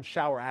sometimes I don't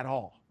shower at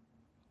all.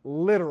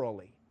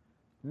 Literally.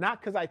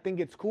 Not because I think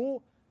it's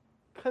cool,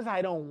 because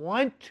I don't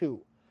want to.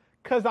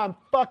 Because I'm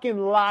fucking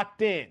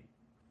locked in.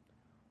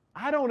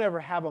 I don't ever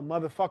have a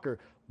motherfucker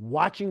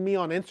watching me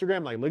on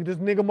Instagram like, look at this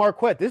nigga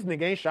Marquette. This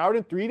nigga ain't showered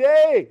in 3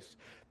 days.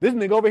 This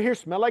nigga over here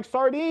smell like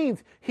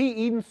sardines. He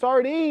eating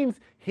sardines.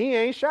 He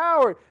ain't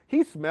showered.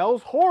 He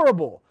smells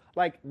horrible.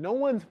 Like, no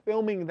one's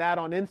filming that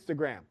on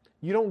Instagram.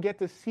 You don't get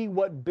to see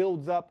what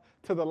builds up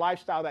to the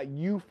lifestyle that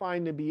you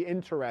find to be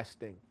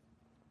interesting.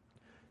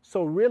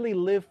 So really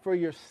live for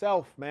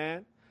yourself,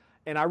 man.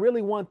 And I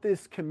really want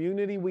this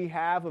community we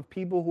have of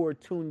people who are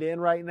tuned in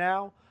right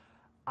now,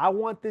 I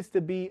want this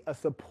to be a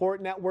support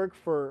network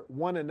for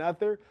one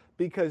another,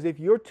 because if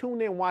you're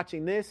tuned in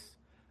watching this,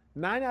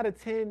 9 out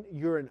of 10,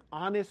 you're an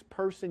honest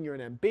person, you're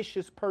an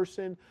ambitious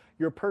person,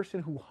 you're a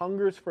person who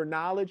hungers for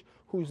knowledge,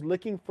 who's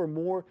looking for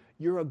more,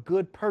 you're a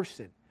good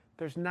person.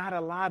 There's not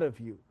a lot of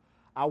you.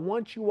 I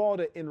want you all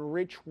to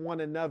enrich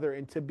one another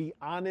and to be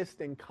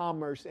honest in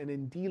commerce and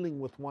in dealing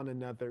with one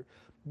another,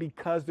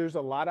 because there's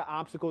a lot of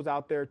obstacles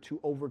out there to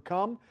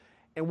overcome.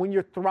 And when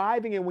you're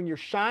thriving and when you're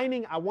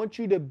shining, I want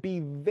you to be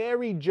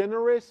very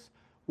generous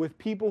with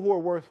people who are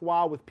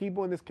worthwhile, with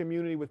people in this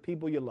community, with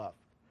people you love.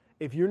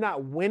 If you're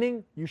not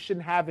winning, you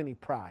shouldn't have any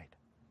pride.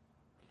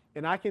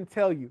 And I can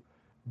tell you,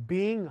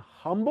 being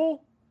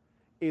humble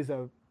is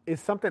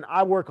something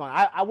I work on.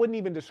 I wouldn't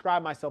even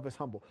describe myself as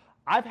humble.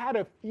 I've had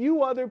a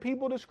few other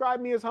people describe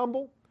me as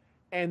humble,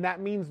 and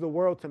that means the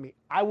world to me.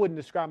 I wouldn't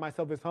describe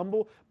myself as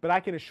humble, but I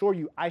can assure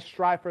you I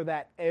strive for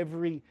that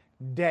every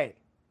day.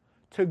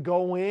 To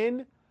go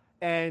in,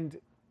 and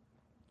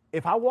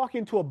if I walk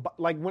into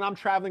like when I'm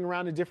traveling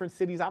around to different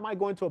cities, I might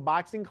go into a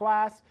boxing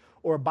class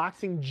or a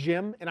boxing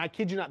gym, and I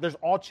kid you not, there's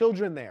all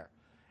children there.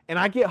 And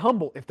I get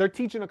humble. If they're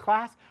teaching a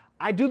class,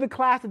 I do the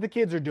class that the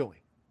kids are doing.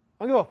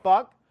 I don't give a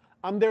fuck.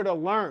 I'm there to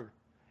learn.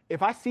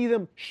 If I see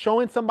them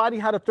showing somebody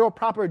how to throw a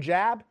proper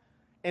jab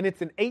and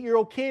it's an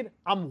 8-year-old kid,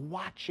 I'm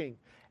watching.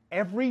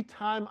 Every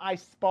time I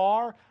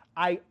spar,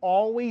 I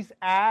always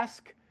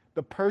ask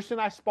the person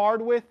I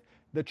sparred with,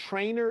 the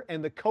trainer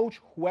and the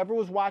coach, whoever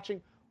was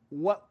watching,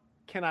 what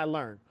can I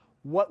learn?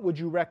 What would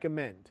you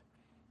recommend?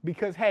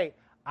 Because, hey,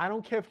 I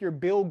don't care if you're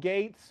Bill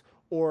Gates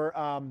or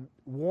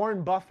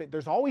Warren Buffett.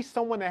 There's always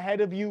someone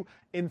ahead of you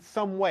in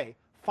some way.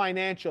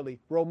 Financially,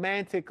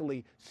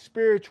 romantically,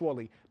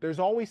 spiritually. There's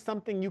always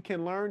something you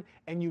can learn,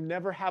 and you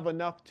never have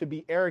enough to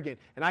be arrogant.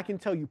 And I can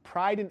tell you,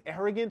 pride and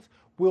arrogance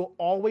will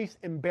always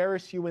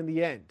embarrass you in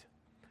the end.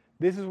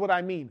 This is what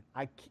I mean.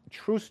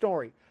 True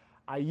story.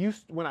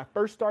 When I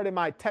first started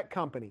my tech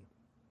company,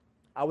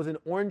 I was in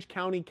Orange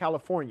County,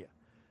 California.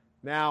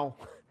 Now,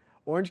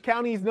 Orange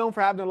County is known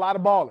for having a lot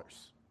of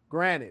ballers.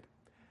 Granted,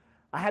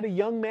 I had a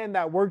young man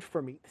that worked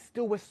for me,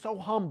 still was so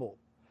humble.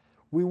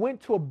 We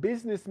went to a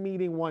business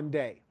meeting one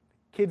day.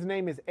 Kid's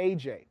name is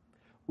AJ.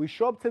 We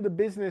show up to the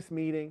business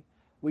meeting.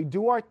 We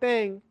do our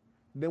thing.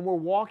 Then we're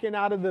walking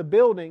out of the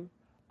building.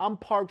 I'm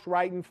parked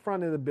right in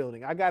front of the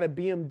building. I got a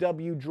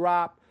BMW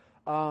drop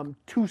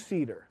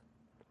 2-seater.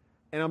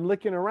 And I'm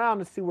looking around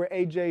to see where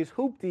AJ's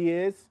hoopty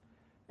is.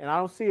 And I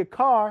don't see a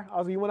car. I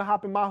was like, you want to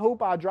hop in my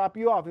hoop? I'll drop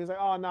you off. He's like,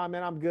 oh, nah,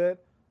 man, I'm good.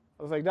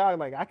 I was like,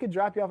 dog, I could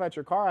drop you off at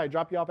your car. I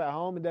drop you off at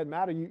home. It doesn't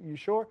matter. You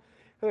sure?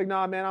 He's like,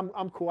 nah, man,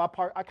 I'm cool.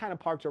 I kind of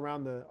parked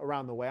around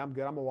the way. I'm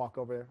good. I'm gonna walk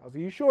over there. I was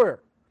like, you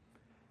sure?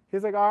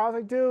 He's like, all right. I was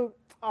like, dude,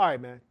 all right,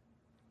 man.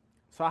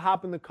 So I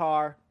hop in the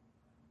car,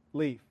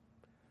 leave.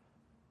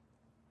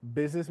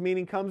 Business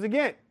meeting comes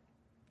again.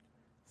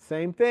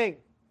 Same thing.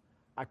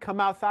 I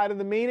come outside of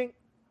the meeting.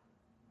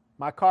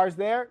 My car's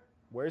there.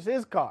 Where's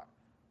his car?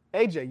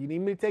 AJ, you need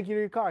me to take you to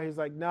your car? He's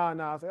like, no. I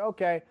was like,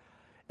 okay.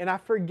 And I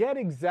forget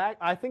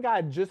I think I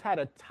had just had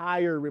a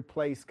tire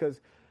replaced because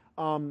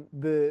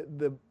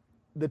the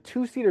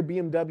 2-seater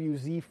BMW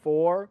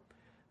Z4,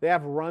 they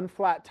have run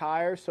flat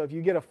tires. So if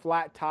you get a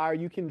flat tire,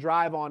 you can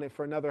drive on it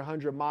for another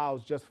 100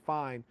 miles just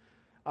fine.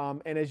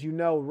 And as you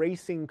know,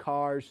 racing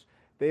cars,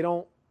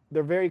 they're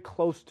very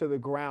close to the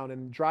ground.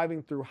 And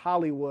driving through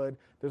Hollywood,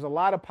 there's a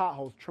lot of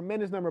potholes,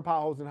 tremendous number of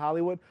potholes in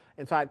Hollywood.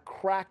 And so I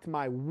cracked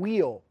my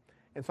wheel.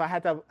 And so I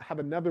had to have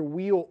another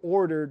wheel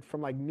ordered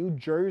from like New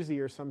Jersey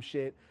or some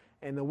shit.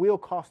 And the wheel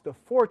cost a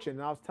fortune.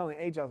 And I was telling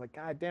AJ, I was like,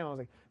 God damn. I was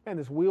like, man,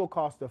 this wheel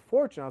cost a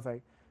fortune. I was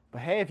like,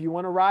 but hey, if you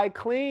want to ride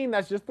clean,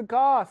 that's just the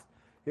cost.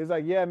 He was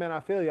like, yeah, man, I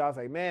feel you. I was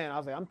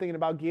like, I'm thinking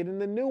about getting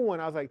the new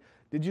one. I was like,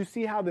 did you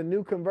see how the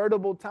new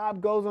convertible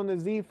top goes on the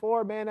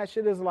Z4? Man, that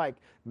shit is like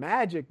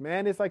magic,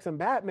 man. It's like some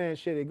Batman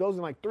shit. It goes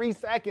in like 3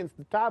 seconds.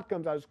 The top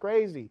comes out. It's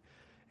crazy.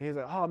 And he's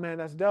like, oh, man,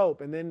 that's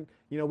dope. And then,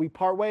 we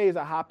part ways.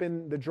 I hop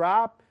in the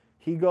drop.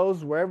 He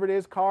goes wherever it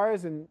is,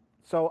 cars. And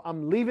so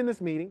I'm leaving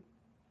this meeting.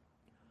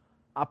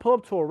 I pull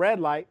up to a red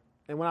light.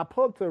 And when I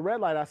pull up to the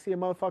red light, I see a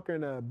motherfucker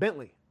in a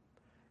Bentley.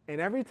 And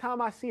every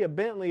time I see a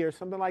Bentley or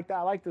something like that,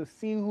 I like to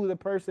see who the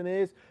person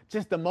is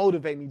just to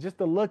motivate me, just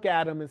to look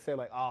at him and say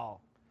like, oh,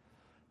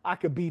 I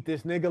could beat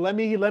this nigga. Let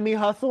me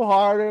hustle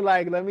harder.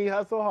 Let me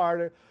hustle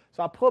harder.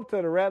 So I pull up to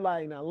the red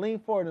light and I lean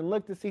forward and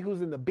look to see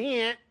who's in the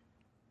Bentley.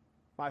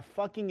 My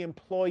fucking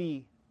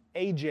employee,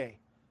 AJ.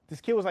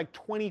 This kid was like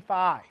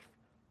 25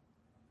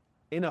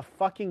 in a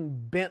fucking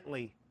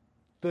Bentley,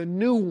 the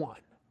new one.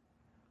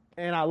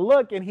 And I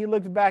look and he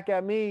looks back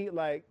at me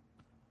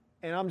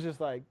and I'm just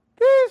like,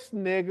 this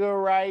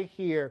nigga right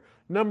here.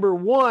 Number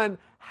one,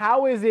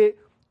 how is it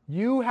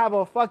you have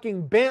a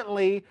fucking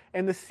Bentley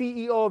and the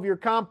CEO of your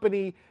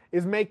company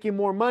is making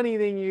more money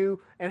than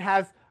you and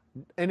has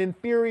an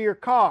inferior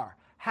car?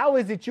 How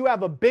is it you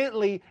have a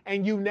Bentley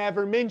and you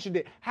never mentioned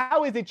it?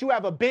 How is it you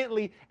have a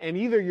Bentley and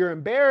either you're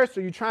embarrassed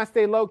or you trying to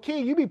stay low key?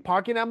 You be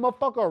parking that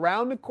motherfucker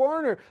around the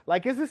corner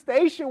like it's a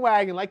station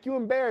wagon, like you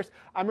embarrassed.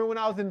 I remember when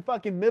I was in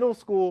fucking middle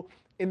school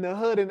in the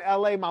hood in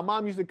LA, my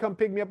mom used to come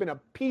pick me up in a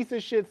piece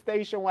of shit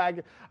station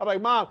wagon. I'm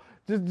like, Mom,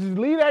 just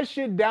leave that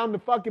shit down the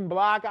fucking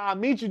block. I'll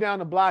meet you down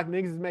the block.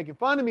 Niggas is making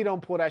fun of me.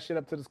 Don't pull that shit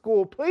up to the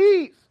school,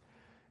 please.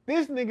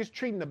 This nigga's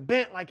treating the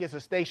Bent like it's a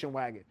station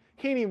wagon.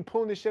 He ain't even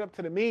pulling this shit up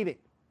to the meeting.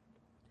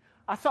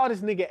 I saw this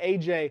nigga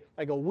AJ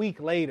like a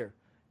week later.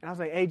 And I was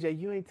like, AJ,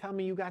 you ain't tell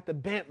me you got the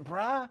Bent,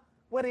 bruh.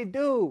 What it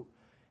do?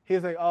 He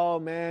was like, oh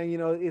man, you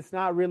know, it's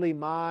not really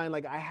mine.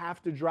 Like I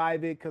have to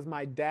drive it because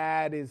my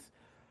dad's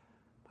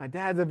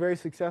a very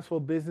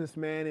successful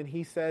businessman. And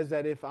he says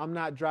that if I'm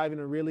not driving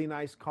a really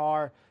nice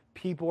car,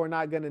 people are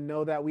not going to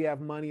know that we have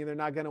money and they're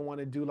not going to want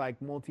to do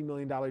like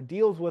multi-million-dollar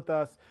deals with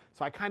us.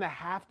 So I kind of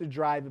have to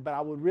drive it, but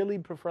I would really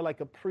prefer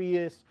like a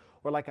Prius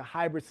or like a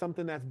hybrid,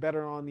 something that's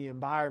better on the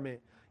environment.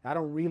 I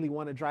don't really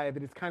want to drive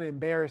it. It's kind of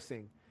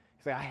embarrassing.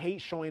 He's like, I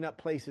hate showing up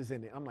places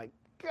in it. I'm like,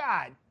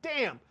 God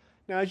damn.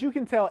 Now, as you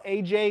can tell,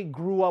 AJ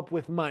grew up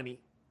with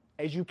money.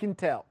 As you can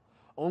tell.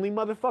 Only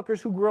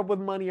motherfuckers who grew up with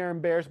money are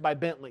embarrassed by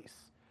Bentleys.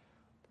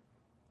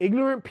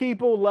 Ignorant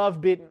people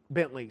love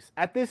Bentleys.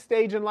 At this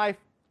stage in life,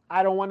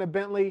 I don't want a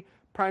Bentley,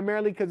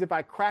 primarily because if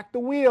I crack the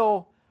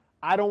wheel,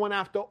 I don't want to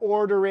have to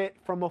order it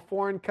from a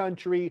foreign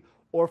country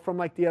or from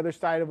like the other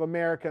side of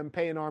America and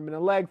pay an arm and a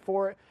leg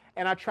for it.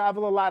 And I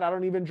travel a lot. I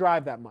don't even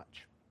drive that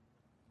much.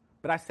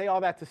 But I say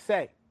all that to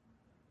say,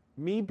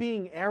 me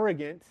being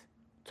arrogant,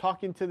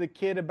 talking to the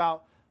kid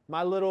about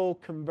my little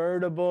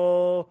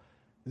convertible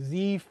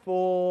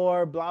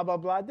Z4, blah, blah,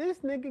 blah. This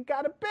nigga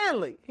got a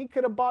Bentley. He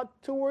could have bought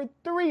 2 or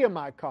 3 of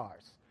my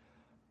cars.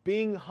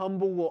 Being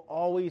humble will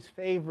always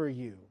favor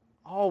you.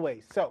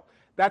 Always. So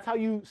that's how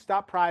you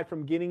stop pride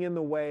from getting in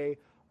the way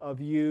of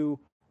you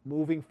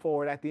moving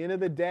forward. At the end of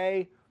the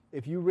day,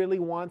 if you really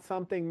want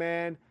something,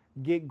 man,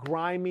 get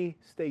grimy,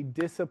 stay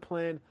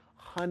disciplined,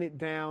 hunt it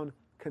down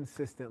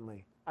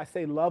consistently. I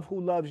say love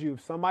who loves you.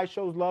 If somebody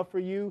shows love for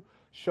you,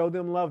 show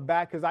them love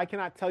back, because I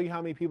cannot tell you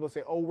how many people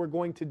say, oh, we're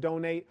going to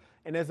donate.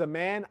 And as a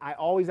man, I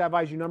always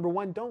advise you, number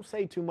one, don't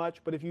say too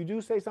much. But if you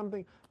do say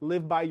something,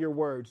 live by your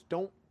words.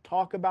 Don't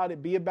talk about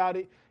it, be about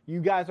it.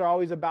 You guys are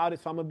always about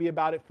it, so I'm going to be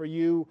about it for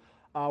you.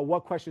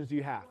 What questions do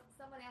you have?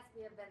 Someone asked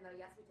me a Venmo.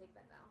 Yes, we take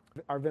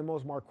Venmo. Our Venmo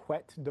is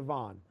Marquette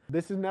Devon.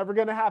 This is never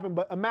going to happen,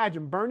 but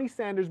imagine Bernie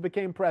Sanders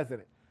became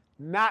president.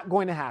 Not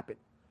going to happen.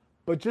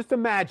 But just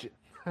imagine.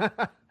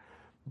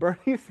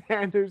 Bernie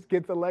Sanders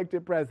gets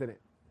elected president.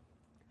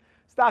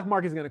 Stock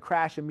market is going to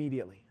crash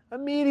immediately.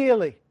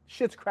 Immediately.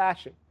 Shit's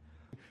crashing.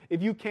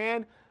 If you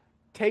can,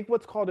 take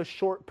what's called a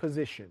short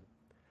position.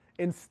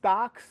 In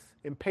stocks,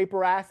 in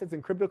paper assets,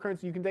 in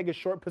cryptocurrency, you can take a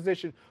short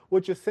position,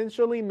 which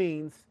essentially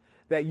means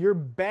that you're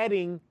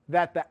betting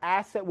that the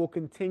asset will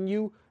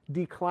continue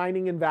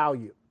declining in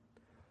value.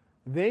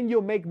 Then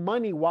you'll make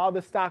money while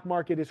the stock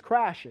market is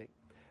crashing.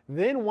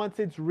 Then once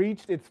it's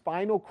reached its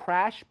final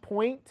crash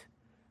point,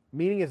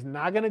 meaning it's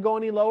not going to go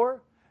any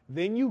lower,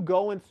 then you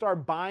go and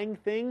start buying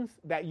things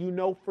that you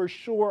know for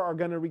sure are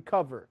going to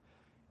recover.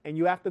 And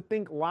you have to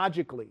think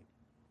logically.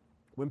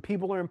 When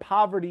people are in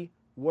poverty,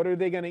 what are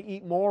they going to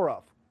eat more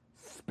of?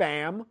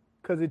 Spam,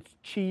 because it's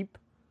cheap.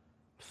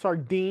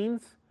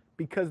 Sardines,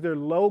 because they're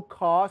low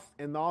cost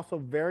and also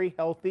very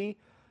healthy,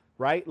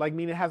 right? Like, I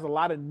mean, it has a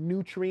lot of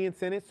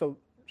nutrients in it. So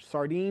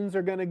sardines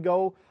are going to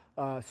go.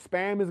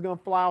 Spam is going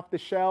to fly off the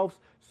shelves.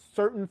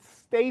 Certain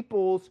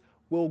staples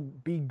will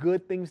be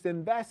good things to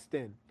invest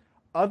in.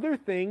 Other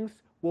things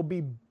will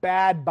be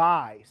bad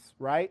buys,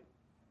 right?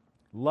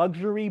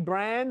 Luxury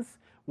brands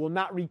will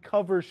not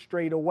recover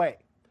straight away.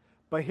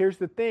 But here's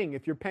the thing.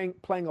 If you're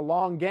playing a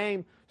long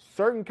game,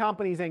 certain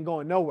companies ain't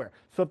going nowhere.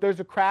 So if there's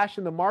a crash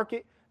in the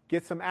market,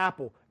 get some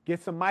Apple,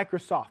 get some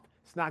Microsoft.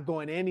 It's not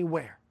going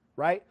anywhere,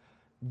 right?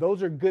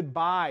 Those are good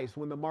buys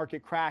when the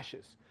market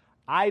crashes.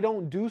 I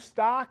don't do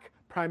stock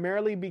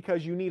primarily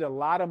because you need a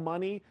lot of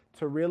money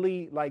to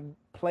really like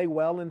play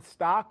well in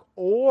stock,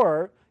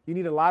 or you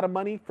need a lot of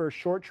money for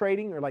short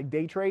trading or like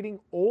day trading,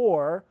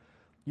 or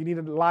you need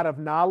a lot of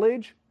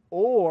knowledge,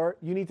 or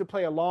you need to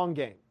play a long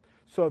game.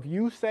 So if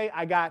you say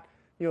I got,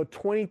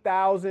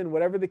 20,000,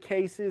 whatever the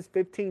case is,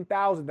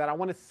 15,000 that I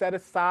want to set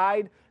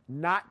aside,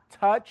 not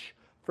touch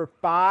for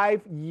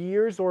 5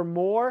 years or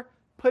more,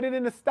 put it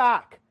in a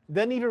stock.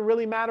 Doesn't even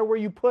really matter where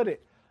you put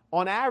it.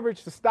 On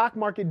average, the stock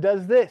market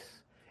does this.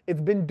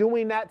 It's been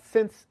doing that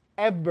since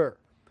ever.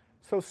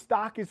 So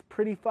stock is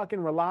pretty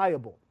fucking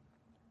reliable.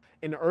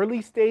 An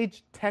early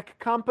stage tech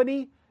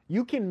company,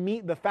 you can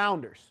meet the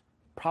founders,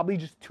 probably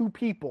just 2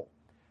 people.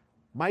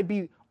 Might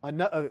be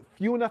a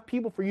few enough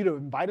people for you to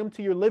invite them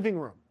to your living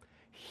room.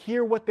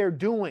 Hear what they're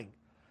doing.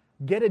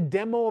 Get a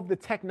demo of the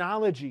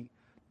technology.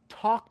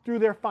 Talk through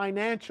their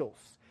financials.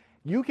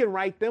 You can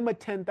write them a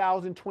 $10,000,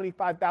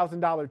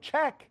 $25,000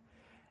 check,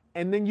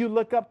 and then you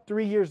look up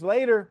 3 years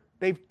later,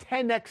 they've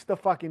 10x the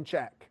fucking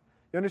check.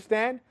 You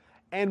understand?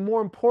 And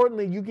more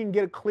importantly, you can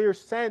get a clear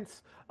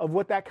sense of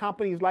what that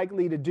company is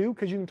likely to do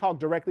because you can talk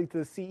directly to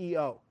the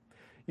CEO.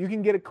 You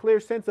can get a clear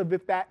sense of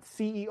if that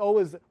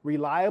CEO is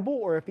reliable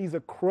or if he's a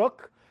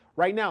crook.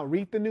 Right now,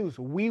 read the news.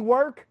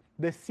 WeWork,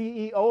 the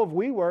CEO of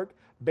WeWork,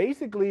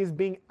 basically is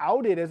being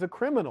outed as a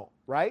criminal,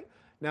 right?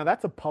 Now,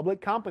 that's a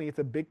public company. It's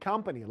a big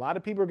company. A lot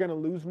of people are going to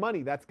lose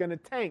money. That's going to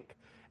tank.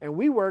 And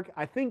WeWork,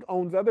 I think,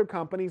 owns other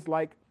companies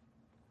like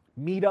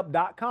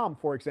Meetup.com,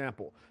 for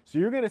example. So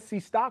you're going to see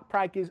stock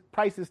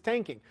prices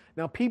tanking.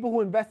 Now, people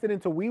who invested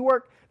into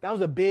WeWork, that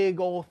was a big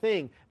old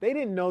thing. They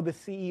didn't know the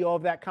CEO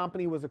of that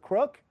company was a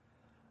crook.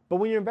 But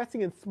when you're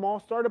investing in small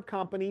startup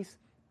companies,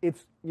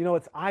 it's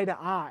eye to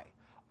eye.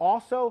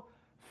 Also,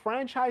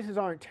 franchises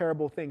aren't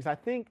terrible things. I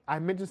think I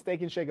mentioned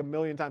Steak and Shake a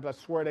million times. I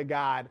swear to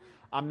God,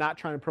 I'm not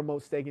trying to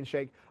promote Steak and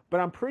Shake, but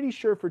I'm pretty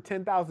sure for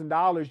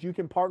 $10,000, you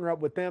can partner up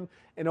with them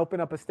and open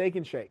up a Steak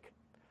and Shake.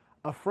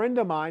 A friend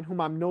of mine, whom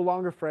I'm no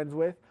longer friends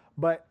with,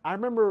 but I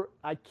remember,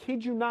 I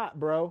kid you not,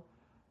 bro,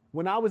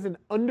 when I was an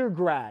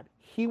undergrad,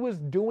 he was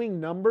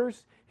doing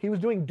numbers. He was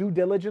doing due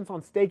diligence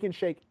on Steak and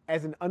Shake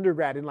as an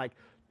undergrad in like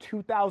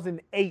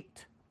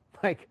 2008.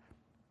 Like,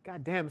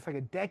 goddamn, it's like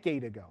a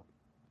decade ago.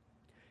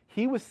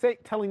 He was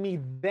telling me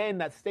then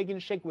that Steak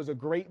and Shake was a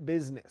great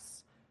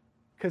business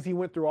because he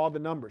went through all the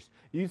numbers.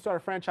 You can start a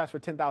franchise for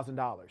 $10,000.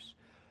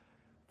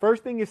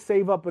 First thing is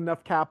save up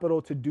enough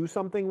capital to do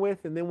something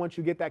with, and then once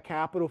you get that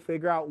capital,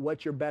 figure out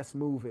what your best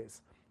move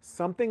is.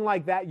 Something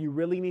like that, you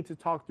really need to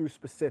talk through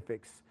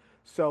specifics.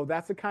 So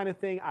that's the kind of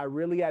thing I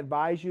really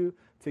advise you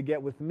to get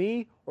with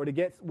me or to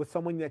get with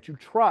someone that you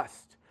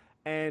trust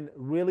and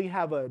really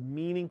have a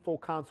meaningful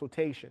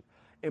consultation.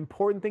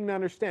 Important thing to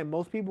understand,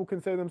 most people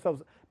consider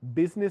themselves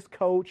business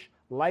coach,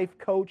 life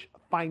coach,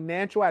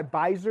 financial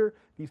advisor.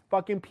 These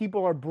fucking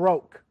people are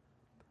broke.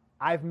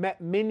 I've met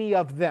many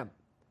of them.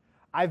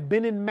 I've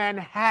been in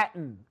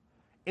Manhattan,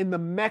 in the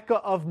mecca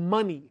of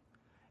money,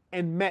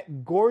 and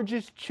met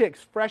gorgeous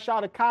chicks fresh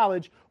out of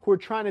college who are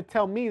trying to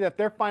tell me that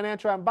they're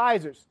financial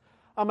advisors.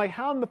 I'm like,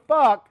 how in the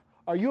fuck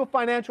are you a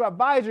financial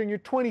advisor and you're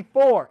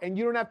 24 and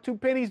you don't have 2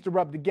 pennies to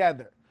rub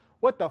together?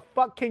 What the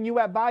fuck can you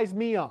advise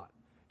me on?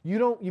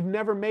 You've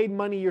never made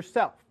money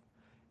yourself.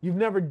 You've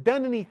never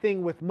done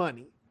anything with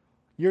money.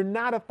 You're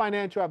not a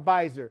financial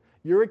advisor.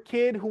 You're a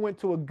kid who went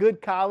to a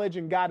good college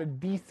and got a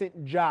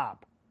decent job.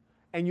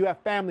 And you have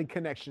family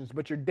connections,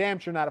 but you're damn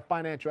sure not a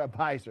financial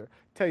advisor. I'll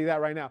tell you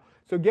that right now.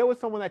 So get with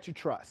someone that you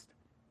trust.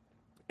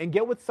 And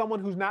get with someone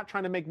who's not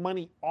trying to make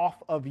money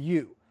off of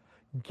you.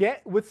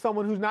 Get with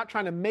someone who's not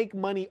trying to make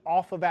money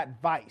off of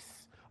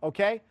advice.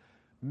 Okay?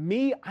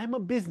 Me, I'm a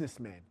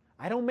businessman.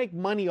 I don't make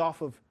money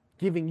off of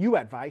giving you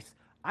advice.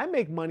 I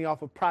make money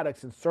off of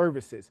products and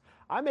services.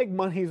 I make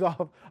money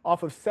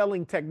off of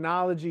selling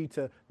technology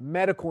to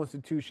medical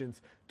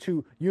institutions,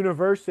 to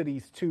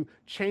universities, to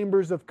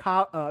chambers of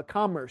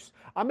commerce.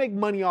 I make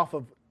money off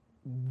of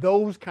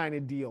those kind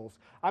of deals.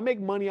 I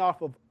make money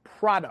off of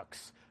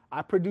products.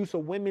 I produce a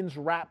women's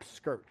wrap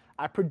skirt.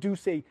 I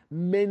produce a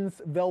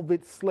men's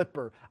velvet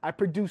slipper. I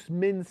produce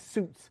men's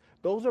suits.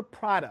 Those are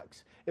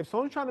products. If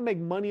someone's trying to make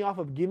money off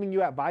of giving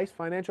you advice,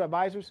 financial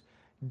advisors,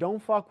 don't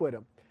fuck with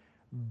them.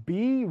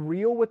 Be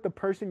real with the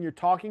person you're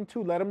talking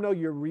to. Let them know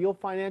your real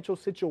financial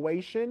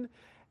situation.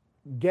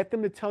 Get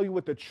them to tell you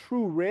what the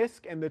true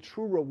risk and the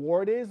true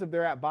reward is of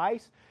their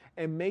advice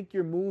and make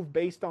your move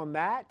based on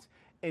that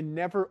and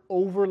never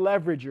over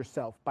leverage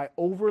yourself. By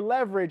over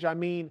leverage, I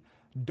mean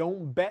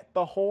don't bet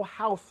the whole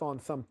house on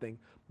something.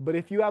 But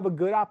if you have a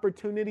good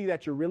opportunity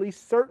that you're really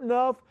certain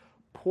of,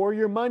 pour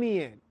your money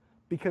in.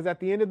 Because at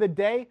the end of the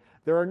day,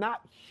 there are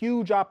not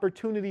huge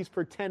opportunities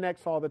for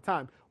 10x all the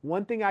time.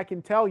 One thing I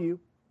can tell you,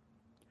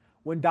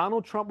 when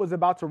Donald Trump was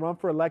about to run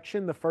for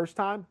election the first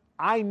time,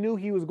 I knew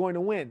he was going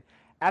to win.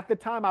 At the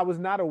time, I was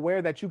not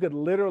aware that you could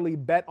literally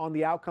bet on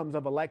the outcomes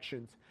of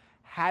elections.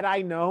 Had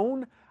I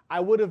known, I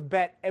would have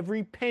bet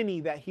every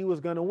penny that he was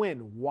going to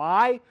win.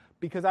 Why?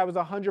 Because I was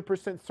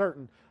 100%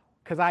 certain.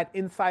 Because I had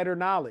insider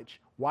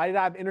knowledge. Why did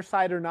I have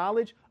insider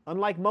knowledge?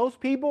 Unlike most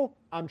people,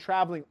 I'm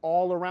traveling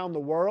all around the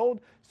world,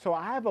 so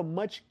I have a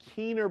much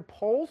keener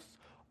pulse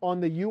on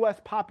the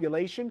U.S.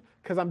 population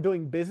because I'm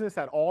doing business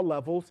at all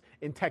levels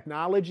in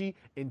technology,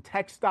 in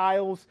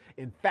textiles,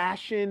 in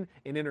fashion,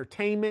 in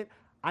entertainment.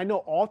 I know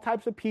all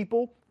types of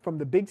people from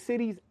the big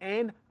cities,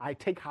 and I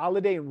take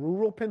holiday in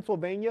rural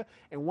Pennsylvania.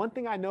 And one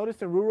thing I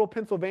noticed in rural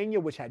Pennsylvania,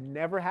 which had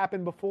never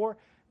happened before,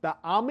 the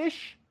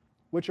Amish,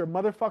 which are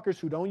motherfuckers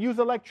who don't use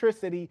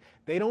electricity,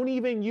 they don't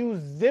even use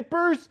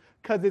zippers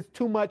because it's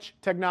too much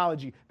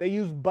technology. They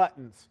use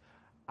buttons.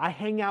 I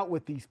hang out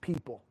with these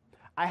people.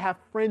 I have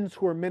friends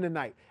who are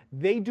Mennonite.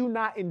 They do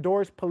not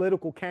endorse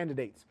political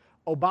candidates.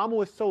 Obama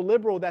was so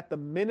liberal that the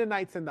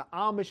Mennonites and the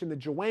Amish and the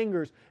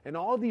Jewangers and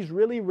all these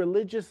really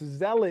religious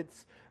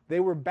zealots, they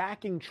were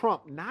backing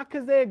Trump. Not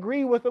because they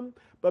agree with him,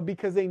 but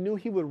because they knew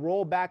he would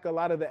roll back a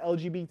lot of the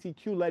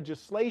LGBTQ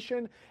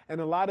legislation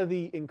and a lot of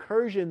the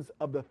incursions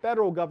of the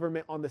federal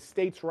government on the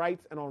states'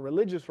 rights and on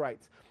religious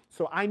rights.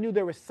 So I knew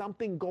there was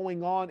something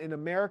going on in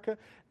America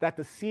that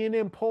the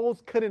CNN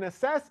polls couldn't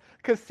assess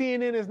because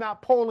CNN is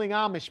not polling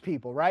Amish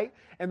people, right?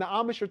 And the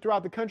Amish are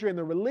throughout the country and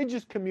the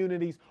religious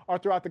communities are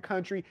throughout the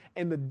country.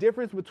 And the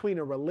difference between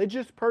a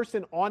religious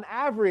person on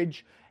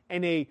average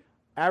and a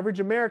average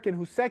American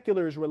who's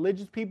secular is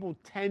religious people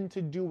tend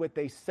to do what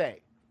they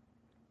say.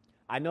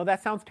 I know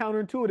that sounds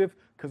counterintuitive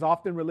because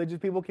often religious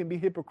people can be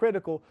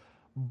hypocritical,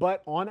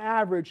 but on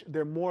average,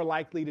 they're more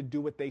likely to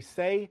do what they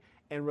say.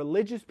 And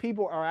religious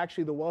people are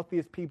actually the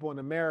wealthiest people in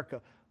America.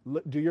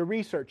 Do your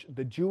research.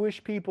 The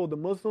Jewish people, the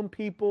Muslim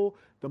people,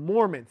 the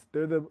Mormons,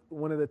 they're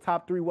one of the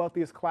top 3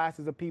 wealthiest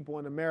classes of people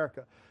in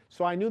America.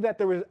 So I knew that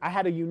I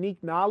had a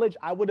unique knowledge.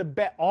 I would have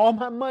bet all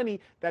my money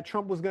that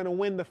Trump was going to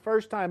win the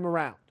first time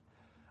around.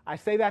 I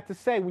say that to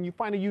say, when you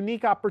find a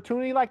unique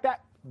opportunity like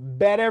that,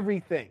 bet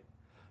everything,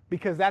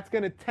 because that's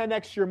going to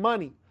 10x your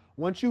money.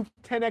 Once you've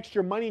 10x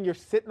your money and you're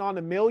sitting on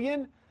 $1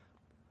 million,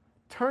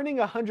 turning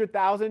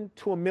 100,000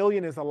 to $1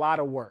 million is a lot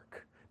of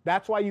work.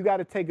 That's why you got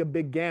to take a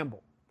big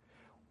gamble.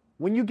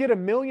 When you get $1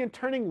 million,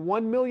 turning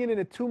 1 million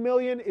into 2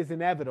 million is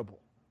inevitable.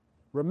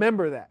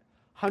 Remember that.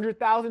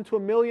 100,000 to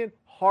 $1 million,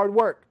 hard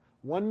work.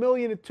 1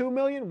 million to 2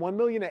 million, 1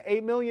 million to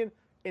 8 million,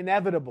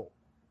 inevitable.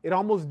 It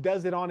almost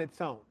does it on its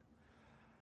own.